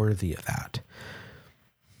not worthy of that.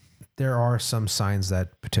 There are some signs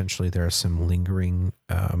that potentially there are some lingering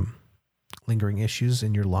issues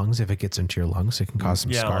in your lungs. If it gets into your lungs, it can cause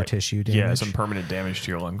some scar tissue damage. Yeah, some permanent damage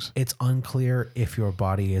to your lungs. It's unclear if your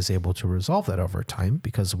body is able to resolve that over time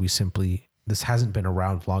because this hasn't been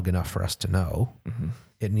around long enough for us to know.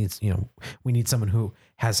 It needs, we need someone who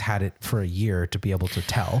has had it for a year to be able to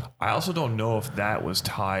tell. I also don't know if that was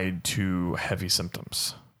tied to heavy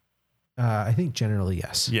symptoms. I think generally,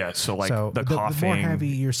 yes. Yeah. So the coughing. The more heavy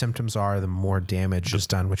your symptoms are, the more damage is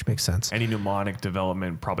done, which makes sense. Any pneumonic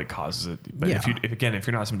development probably causes it. But if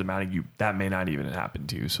you're not symptomatic, that may not even happen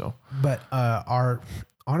to you. So, but our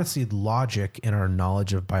logic and our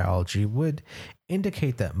knowledge of biology would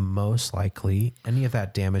indicate that most likely any of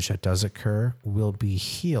that damage that does occur will be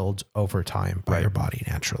healed over time by your body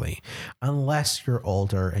naturally, unless you're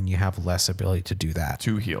older and you have less ability to do that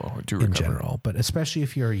to heal or to in recover. General. But especially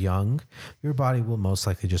if you're young, your body will most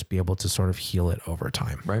likely just be able to sort of heal it over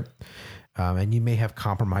time. Right. And you may have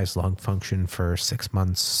compromised lung function for 6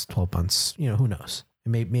 months, 12 months, who knows?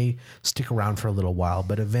 It may stick around for a little while,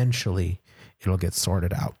 but eventually it'll get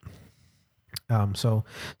sorted out. So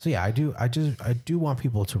yeah, I do want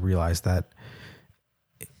people to realize that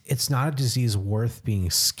it's not a disease worth being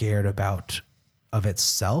scared about of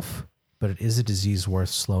itself, but it is a disease worth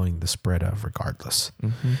slowing the spread of regardless,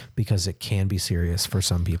 because it can be serious for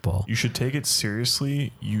some people. You should take it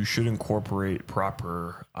seriously. You should incorporate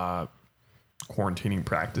proper quarantining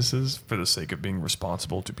practices for the sake of being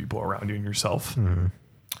responsible to people around you and yourself.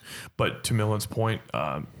 But to Millen's point,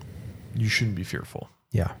 you shouldn't be fearful.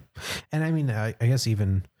 Yeah. And I mean, I guess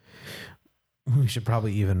even we should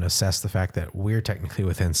probably even assess the fact that we're technically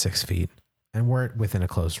within 6 feet and we're within a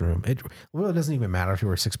closed room. It really doesn't even matter if we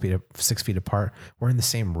were 6 feet apart. We're in the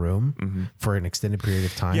same room for an extended period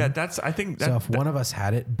of time. Yeah, I think so if one of us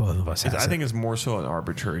had it, both of us has it. I think it's more so an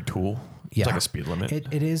arbitrary tool. It's like a speed limit.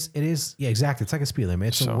 It is. Yeah, exactly. It's like a speed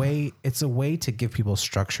limit. It's a way to give people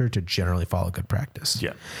structure to generally follow good practice.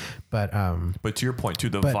 Yeah. But to your point too,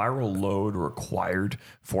 the viral load required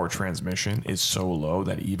for transmission is so low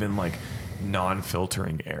that even like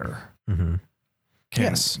non-filtering air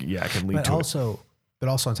can lead to it. But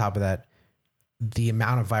also on top of that, the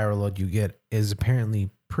amount of viral load you get is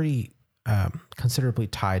apparently pretty considerably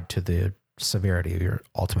tied to the severity of your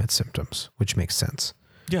ultimate symptoms, which makes sense.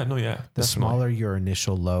 Yeah, no, yeah. The smaller your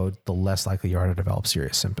initial load, the less likely you are to develop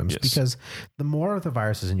serious symptoms. Yes. Because the more of the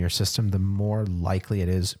virus is in your system, the more likely it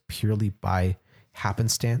is purely by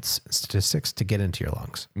happenstance statistics to get into your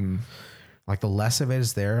lungs. Like the less of it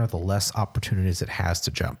is there, the less opportunities it has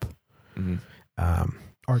to jump.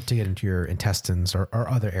 Or to get into your intestines or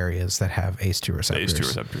other areas that have ACE2 receptors. ACE2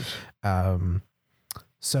 receptors.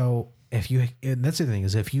 So and that's the thing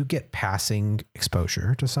is if you get passing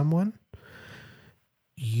exposure to someone,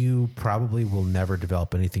 you probably will never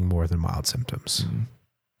develop anything more than mild symptoms,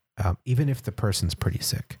 even if the person's pretty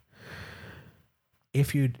sick.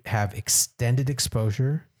 If you have extended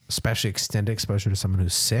exposure, especially extended exposure to someone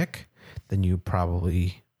who's sick, then you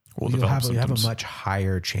probably you have a much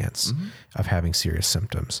higher chance of having serious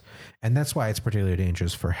symptoms. And that's why it's particularly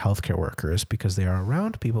dangerous for healthcare workers, because they are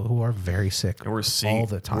around people who are very sick all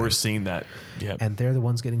the time. We're seeing that. Yeah. And they're the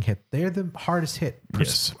ones getting hit. They're the hardest hit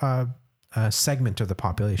segment of the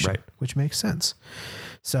population, which makes sense.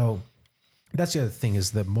 So that's the other thing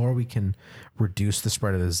is the more we can reduce the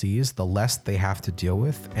spread of the disease, the less they have to deal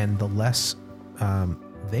with and the less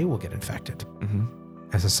they will get infected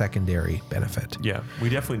as a secondary benefit. Yeah, we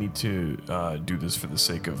definitely need to do this for the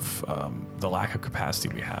sake of the lack of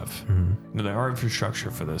capacity we have. Our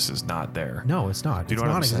infrastructure for this is not there. No, it's not. Do you It's know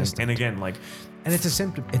what I'm saying? non-existent. And again, like, And it's a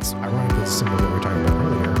symptom. It's ironically it's a symptom of what we were talking about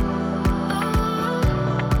earlier.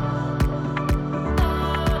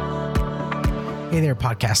 Hey there,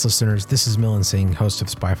 podcast listeners. This is Milan Singh, host of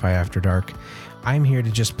Spy-Fi After Dark. I'm here to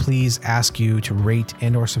just please ask you to rate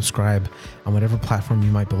and or subscribe on whatever platform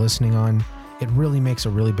you might be listening on. It really makes a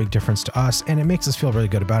really big difference to us, and it makes us feel really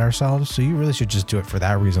good about ourselves, so you really should just do it for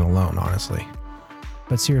that reason alone, honestly.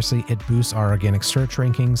 But seriously, it boosts our organic search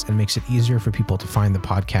rankings and makes it easier for people to find the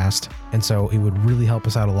podcast. And so it would really help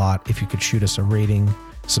us out a lot if you could shoot us a rating,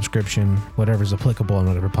 subscription, whatever's applicable on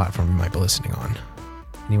whatever platform you might be listening on.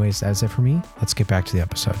 Anyways, that's it for me. Let's get back to the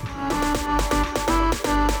episode.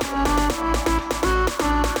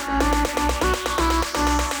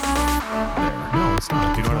 No, it's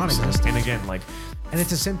not. do you know what I'm saying? Non-existent. And again, like, And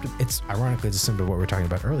it's a symptom. It's ironically it's a symptom of what we were talking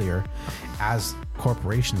about earlier. As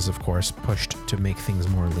corporations, of course, pushed to make things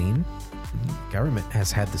more lean, government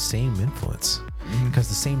has had the same influence because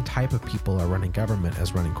the same type of people are running government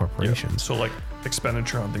as running corporations. so like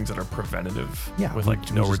expenditure on things that are preventative Yeah, with we- like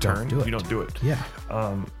we no just don't return, do it. you don't do it. Yeah.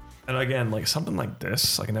 And again, like something like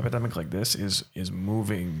this, like an epidemic like this is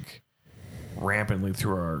moving rampantly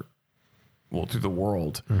through the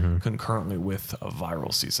world concurrently with a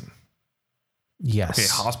viral season. Yes. Okay,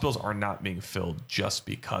 hospitals are not being filled just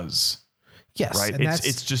because, Yes. right? And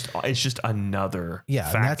It's just another and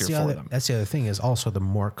factor for them. That's the other thing is also the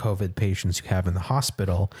more COVID patients you have in the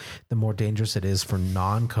hospital, the more dangerous it is for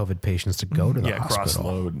non-COVID patients to go to the cross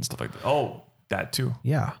hospital. load and stuff like that. Oh, that too.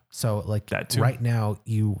 Yeah. So like That too. right now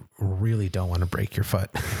you really don't want to break your foot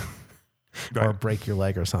or Right. break your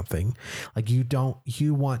leg or something. Like you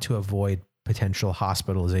want to avoid potential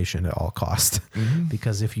hospitalization at all costs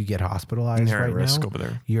because if you get hospitalized Inherent right risk now, over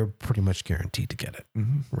there. you're pretty much guaranteed to get it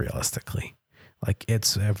realistically. Like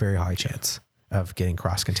it's a very high chance of getting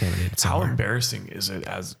cross-contaminated How somewhere. embarrassing is it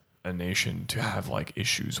as a nation to have like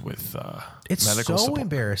issues with It's medical so support?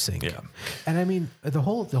 embarrassing. Yeah. And I mean, the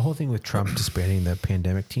whole thing with Trump disbanding the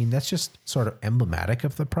pandemic team, that's just sort of emblematic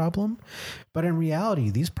of the problem. But in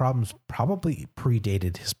reality, these problems probably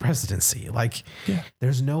predated his presidency. Like,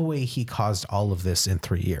 there's no way he caused all of this in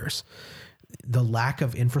 3 years. The lack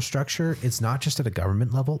of infrastructure, it's not just at a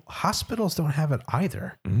government level. Hospitals don't have it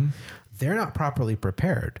either. They're not properly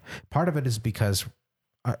prepared. Part of it is because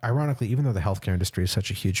ironically, even though the healthcare industry is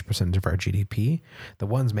such a huge percentage of our GDP, the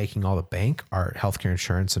ones making all the bank are healthcare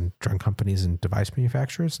insurance and drug companies and device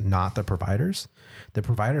manufacturers, not the providers. The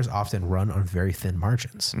providers often run on very thin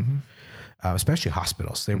margins, especially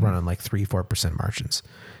hospitals. They run on like 3-4% margins.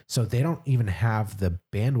 So they don't even have the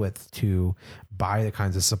bandwidth to buy the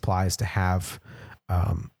kinds of supplies to have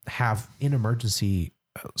in emergency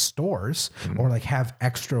stores or like have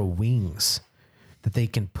extra wings that they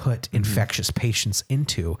can put infectious patients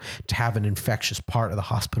into to have an infectious part of the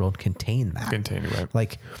hospital and contain that. Right.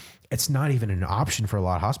 Like it's not even an option for a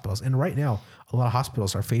lot of hospitals. And right now, a lot of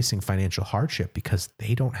hospitals are facing financial hardship because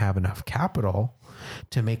they don't have enough capital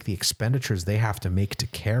to make the expenditures they have to make to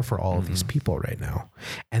care for all of these people right now.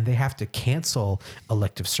 And they have to cancel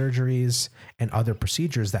elective surgeries and other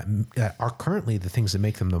procedures that are currently the things that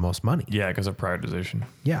make them the most money. Yeah, because of prioritization.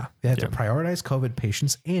 Yeah. They have to prioritize COVID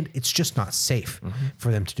patients, and it's just not safe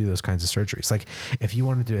for them to do those kinds of surgeries. Like if you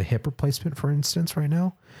want to do a hip replacement, for instance, right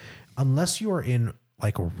now, unless you are in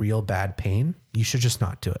like real bad pain, you should just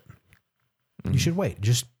not do it. You should wait.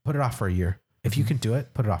 Just put it off for a year. If you can do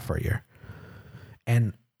it, put it off for a year.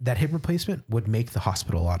 And that hip replacement would make the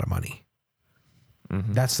hospital a lot of money.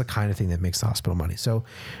 That's the kind of thing that makes the hospital money. So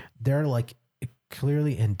there are like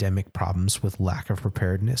clearly endemic problems with lack of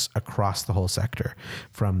preparedness across the whole sector,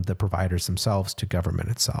 from the providers themselves to government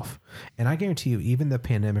itself. And I guarantee you, even the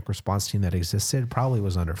pandemic response team that existed probably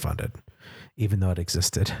was underfunded, even though it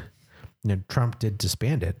existed. You know, Trump did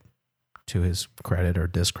disband it, to his credit or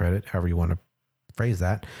discredit, however you want to phrase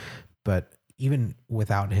that. But even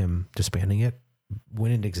without him disbanding it,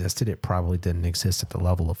 when it existed, it probably didn't exist at the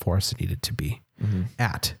level of force it needed to be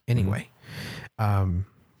at anyway.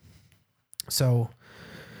 So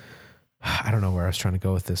I don't know where I was trying to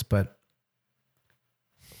go with this, but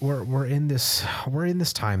we're in this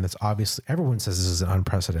time that's obviously, everyone says this is an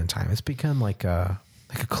unprecedented time. It's become like a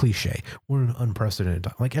cliche. We're in an unprecedented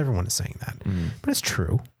time. Like everyone is saying that, but it's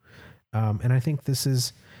true. And I think this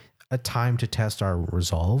is a time to test our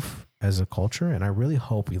resolve as a culture. And I really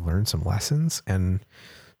hope we learn some lessons and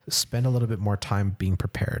spend a little bit more time being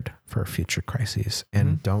prepared for future crises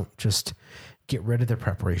and don't just get rid of the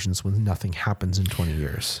preparations when nothing happens in 20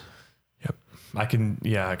 years. Yep. I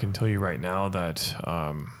can tell you right now that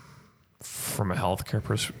from a healthcare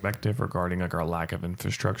perspective regarding like our lack of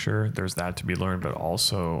infrastructure, there's that to be learned, but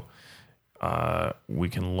also we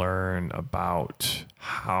can learn about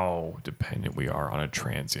how dependent we are on a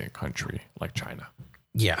transient country like China.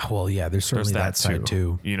 Yeah, well, yeah, there's certainly that side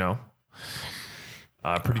too. You know,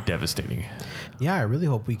 pretty devastating. Yeah, I really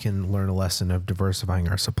hope we can learn a lesson of diversifying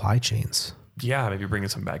our supply chains. Yeah, maybe bringing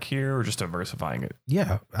some back here or just diversifying it.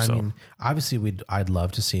 Yeah, I mean, obviously, I'd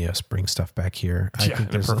love to see us bring stuff back here. I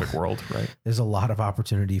think in a perfect world, right? There's a lot of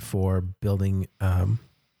opportunity for building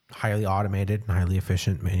highly automated and highly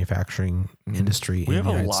efficient manufacturing industry. We in have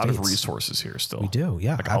the a United lot States. of resources here still. We do,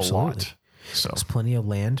 yeah, like absolutely. A lot. So there's plenty of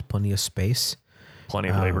land, plenty of space, plenty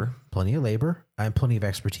of labor, and plenty of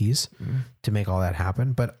expertise to make all that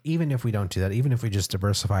happen. But even if we don't do that, even if we just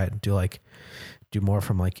diversify it and do more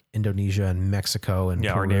from like Indonesia and Mexico and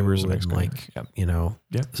Peru our neighbors in and Mexico,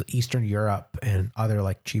 like Eastern Europe and other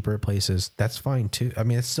like cheaper places, that's fine too. I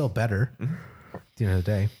mean, it's still better at the end of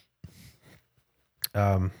the day.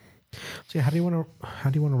 So yeah, how do you want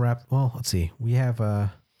to wrap? Well, let's see. We have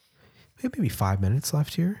maybe 5 minutes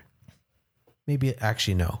left here. Maybe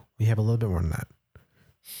actually no, we have a little bit more than that.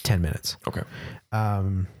 10 minutes. Okay.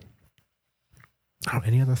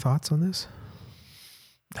 Any other thoughts on this?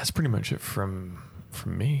 That's pretty much it from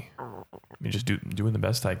me. I mean, just doing the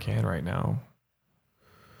best I can right now.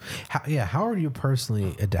 How are you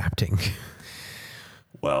personally adapting?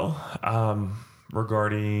 Well,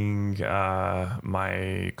 regarding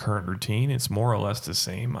my current routine, it's more or less the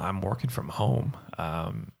same. I'm working from home.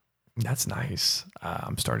 That's nice.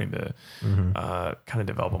 I'm starting to kind of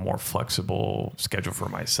develop a more flexible schedule for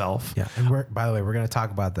myself. Yeah. And by the way, we're going to talk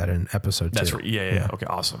about that in episode 2. That's right. Yeah. Okay.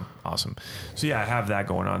 Awesome. So yeah, I have that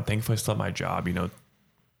going on. Thankfully, I still have my job. You know,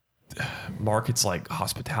 markets like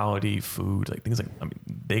hospitality, food, like things like, I mean,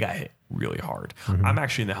 they got hit really hard. I'm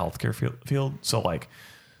actually in the healthcare field. So like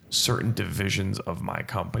certain divisions of my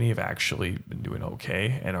company have actually been doing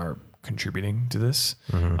okay and are contributing to this.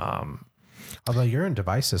 Although you're in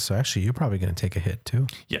devices, so actually you're probably going to take a hit too.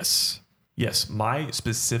 Yes. My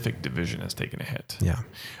specific division has taken a hit. Yeah.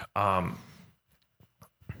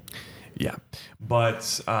 Yeah.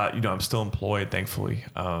 But, I'm still employed, thankfully.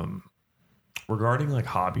 Regarding like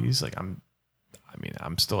hobbies, like I'm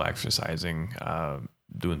still exercising,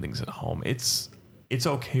 doing things at home. It's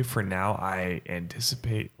okay for now. I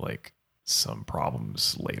anticipate like some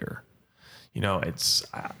problems later. You know,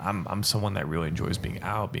 I'm someone that really enjoys being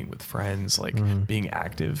out, being with friends, like being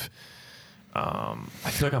active. I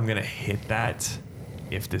feel like I'm going to hit that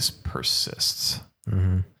if this persists. You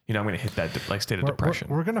know, I'm going to hit that state of depression.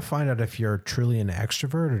 We're going to find out if you're truly an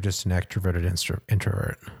extrovert or just an extroverted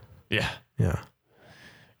introvert. Yeah.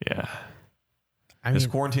 This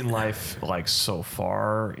quarantine life, like so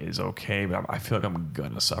far, is okay, but I feel like I'm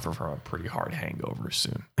going to suffer from a pretty hard hangover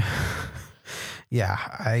soon. Yeah.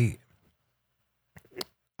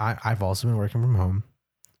 I've also been working from home.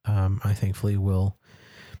 I thankfully will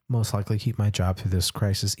most likely keep my job through this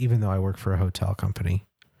crisis, even though I work for a hotel company,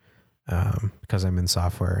 because I'm in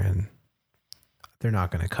software and they're not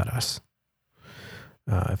going to cut us.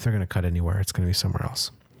 If they're going to cut anywhere, it's going to be somewhere else.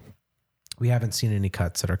 We haven't seen any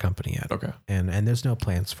cuts at our company yet. Okay. And there's no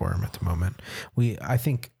plans for them at the moment. I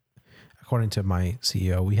think, according to my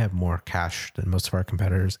CEO, we have more cash than most of our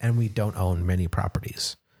competitors, and we don't own many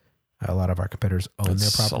properties. A lot of our competitors own their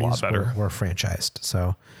properties. A lot better. We're franchised,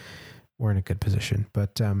 so we're in a good position.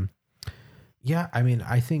 But yeah, I mean,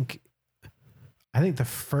 I think the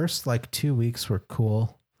first like 2 weeks were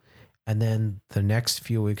cool, and then the next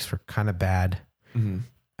few weeks were kind of bad.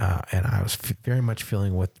 And I was very much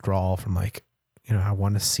feeling withdrawal from like, you know, I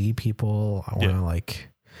want to see people. I want to like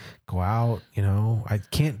go out. You know, I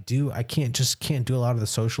can't do a lot of the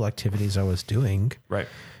social activities I was doing. Right.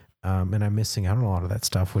 And I'm missing out on a lot of that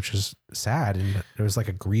stuff, which is sad. And there was like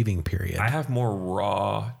a grieving period. I have more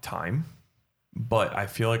raw time, but I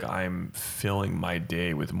feel like I'm filling my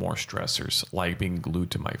day with more stressors, like being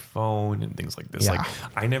glued to my phone and things like this. Yeah. Like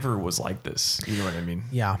I never was like this. You know what I mean?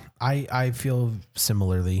 Yeah, I feel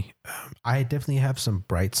similarly. I definitely have some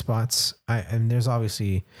bright spots. And there's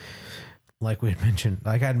obviously, like I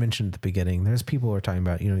had mentioned at the beginning, there's people who are talking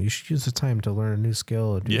about, you know, you should use the time to learn a new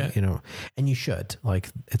skill. You know, and you should. Like,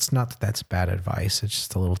 it's not that that's bad advice. It's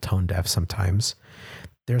just a little tone deaf sometimes.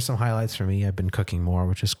 There's some highlights for me. I've been cooking more,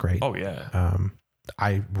 which is great. Oh yeah.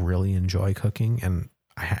 I really enjoy cooking, and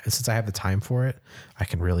since I have the time for it, I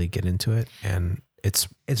can really get into it, and it's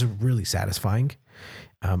really satisfying.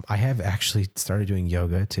 I have actually started doing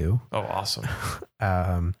yoga too. Oh, awesome.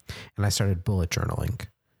 And I started bullet journaling,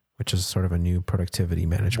 which is sort of a new productivity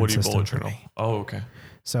management What do you system bullet for journal? me. Oh, okay.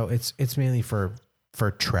 So it's mainly for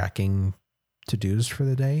tracking to-dos for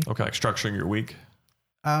the day. Okay, like structuring your week.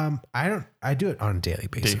 I do it on a daily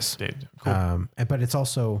basis. Cool. But it's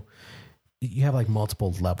also, you have like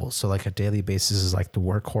multiple levels. So like a daily basis is like the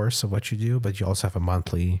workhorse of what you do, but you also have a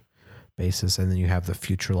monthly basis, and then you have the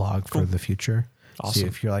future log for the future. Awesome. So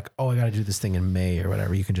if you're like, oh, I got to do this thing in May or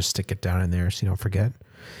whatever, you can just stick it down in there so you don't forget.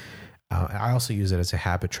 I also use it as a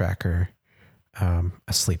habit tracker, a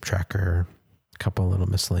sleep tracker, a couple of little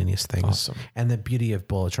miscellaneous things. Awesome. And the beauty of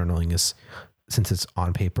bullet journaling is, since it's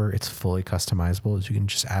on paper, it's fully customizable. You can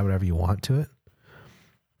just add whatever you want to it.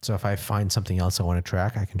 So if I find something else I want to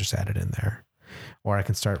track, I can just add it in there, or I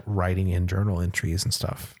can start writing in journal entries and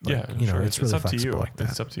stuff. Like, sure. It's really up to you. like that.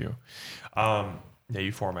 It's up to you.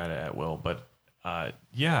 You format it at will, but I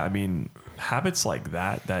mean, habits like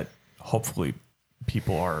that hopefully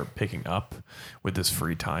people are picking up with this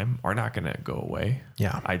free time are not going to go away.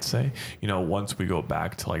 Yeah. I'd say, once we go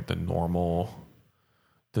back to like the normal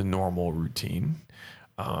routine,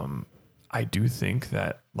 I do think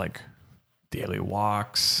that like daily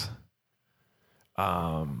walks,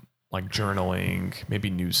 like journaling,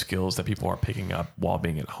 maybe new skills that people are picking up while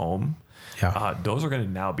being at home. Yeah. Those are going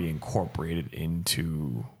to now be incorporated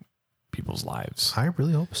into people's lives. I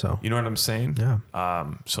really hope so. You know what I'm saying?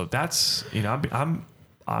 Yeah. So that's, I'm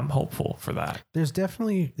hopeful for that. There's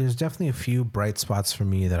definitely a few bright spots for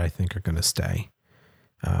me that I think are going to stay.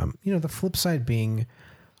 The flip side being,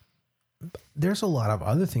 there's a lot of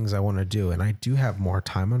other things I want to do, and I do have more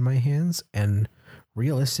time on my hands, and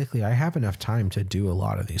realistically, I have enough time to do a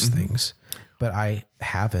lot of these things, but I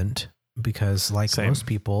haven't, because like Same. most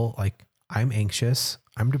people, like I'm anxious,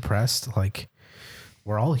 I'm depressed, like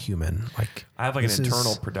we're all human. Like I have like an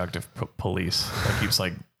internal productive police that keeps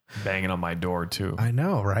like banging on my door too. I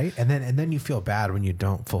know, right? And then you feel bad when you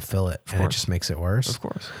don't fulfill it, and it just makes it worse. Of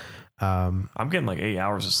course. I'm getting like 8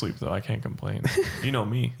 hours of sleep though. I can't complain. You know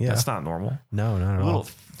me. Yeah. That's not normal. No, not at Little all.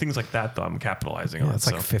 things like that though, I'm capitalizing on.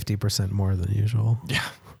 It's like 50% more than usual. Yeah.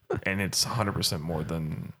 And it's 100% more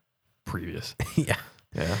than previous. Yeah.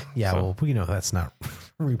 Yeah. Yeah. So- Well, we know that's not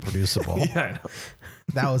reproducible. Yeah, I know.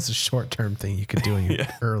 That was a short-term thing you could do in your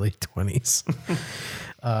early 20s.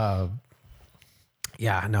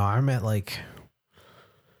 Yeah, no, I'm at like,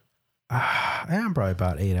 I'm probably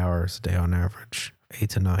about 8 hours a day on average, 8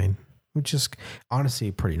 to 9, which is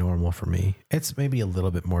honestly pretty normal for me. It's maybe a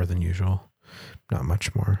little bit more than usual, not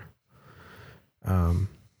much more.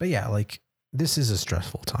 But yeah, like this is a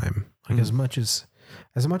stressful time. Like as much as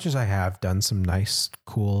I have done some nice,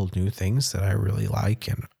 cool new things that I really like,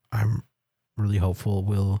 and I'm really hopeful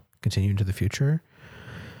will continue into the future,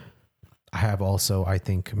 I have also, I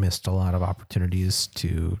think, missed a lot of opportunities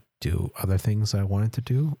to do other things I wanted to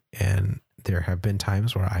do. And there have been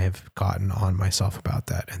times where I have gotten on myself about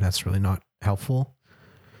that, and that's really not helpful,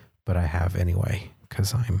 but I have anyway,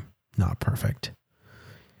 because I'm not perfect.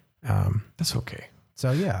 That's okay.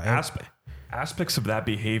 So yeah, Aspects of that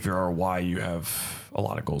behavior are why you have a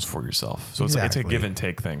lot of goals for yourself. So it's a Exactly. give and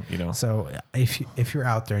take thing, So if you're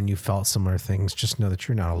out there and you felt similar things, just know that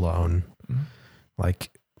you're not alone. Mm-hmm.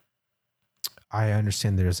 Like, I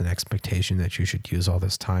understand there's an expectation that you should use all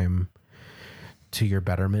this time to your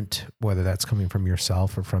betterment, whether that's coming from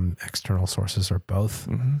yourself or from external sources or both.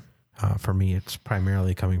 Mm-hmm. For me, it's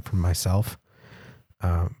primarily coming from myself.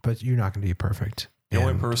 But you're not going to be perfect. The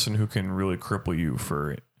only person who can really cripple you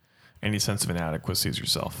for any sense of inadequacy is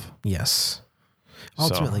yourself. Yes.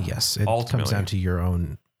 Ultimately, yes. It comes ultimately. down to your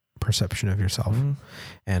own perception of yourself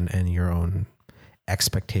and your own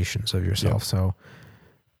expectations of yourself. Yeah. So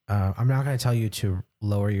I'm not going to tell you to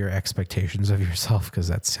lower your expectations of yourself, because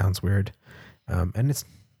that sounds weird. And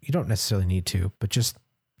you don't necessarily need to, but just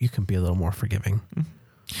you can be a little more forgiving.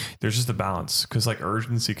 There's just a balance, because like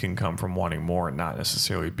urgency can come from wanting more and not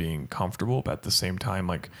necessarily being comfortable. But at the same time,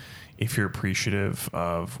 like if you're appreciative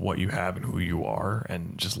of what you have and who you are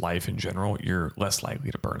and just life in general, you're less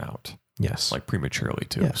likely to burn out, Yes. like prematurely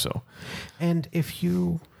too. Yeah. So And if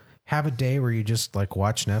you have a day where you just like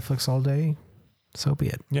watch Netflix all day, so be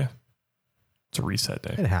it. yeah, it's a reset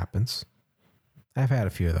day. It happens. I've had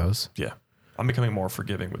a few of those. Yeah. I'm becoming more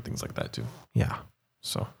forgiving with things like that too. Yeah.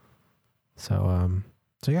 So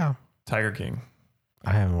So yeah, Tiger King.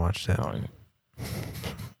 I haven't watched it. Oh,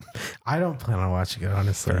 I don't plan on watching it,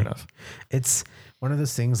 honestly. fair enough. It's one of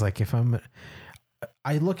those things, like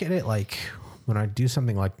I look at it like when I do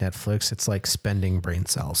something like Netflix, it's like spending brain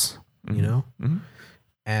cells, you know? Mm-hmm.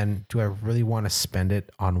 And do I really want to spend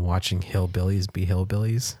it on watching hillbillies be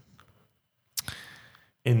hillbillies?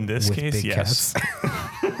 In this With case, big yes.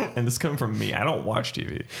 cats? And this coming from me. I don't watch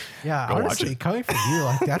TV. Yeah, Go watch honestly, it. coming from you,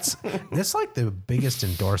 like that's like the biggest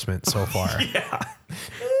endorsement so far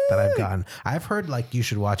that I've gotten. I've heard like you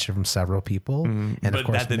should watch it from several people, and But of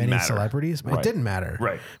course that didn't many matter. celebrities. But Right. it didn't matter,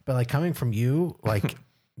 Right. But like coming from you, like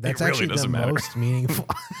that's really actually the doesn't matter. most meaningful.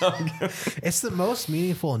 It's the most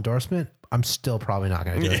meaningful endorsement. I'm still probably not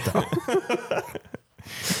going to do it though.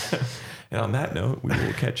 And on that note, we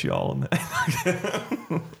will catch you all in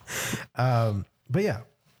the But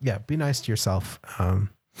yeah, be nice to yourself.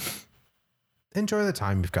 Enjoy the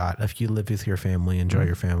time you've got. If you live with your family, enjoy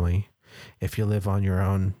your family. If you live on your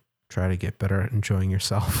own, try to get better at enjoying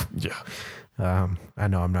yourself. Yeah. I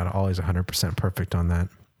know I'm not always 100% perfect on that.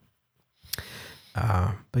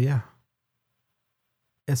 But yeah,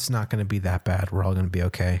 it's not going to be that bad. We're all going to be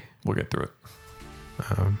okay. We'll get through it.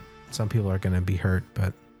 Some people are going to be hurt,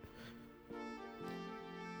 but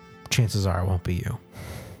chances are it won't be you.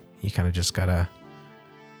 You kind of just got to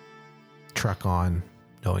truck on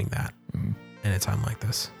knowing that in a time like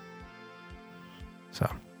this. So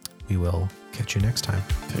we will catch you next time.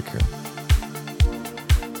 Take care.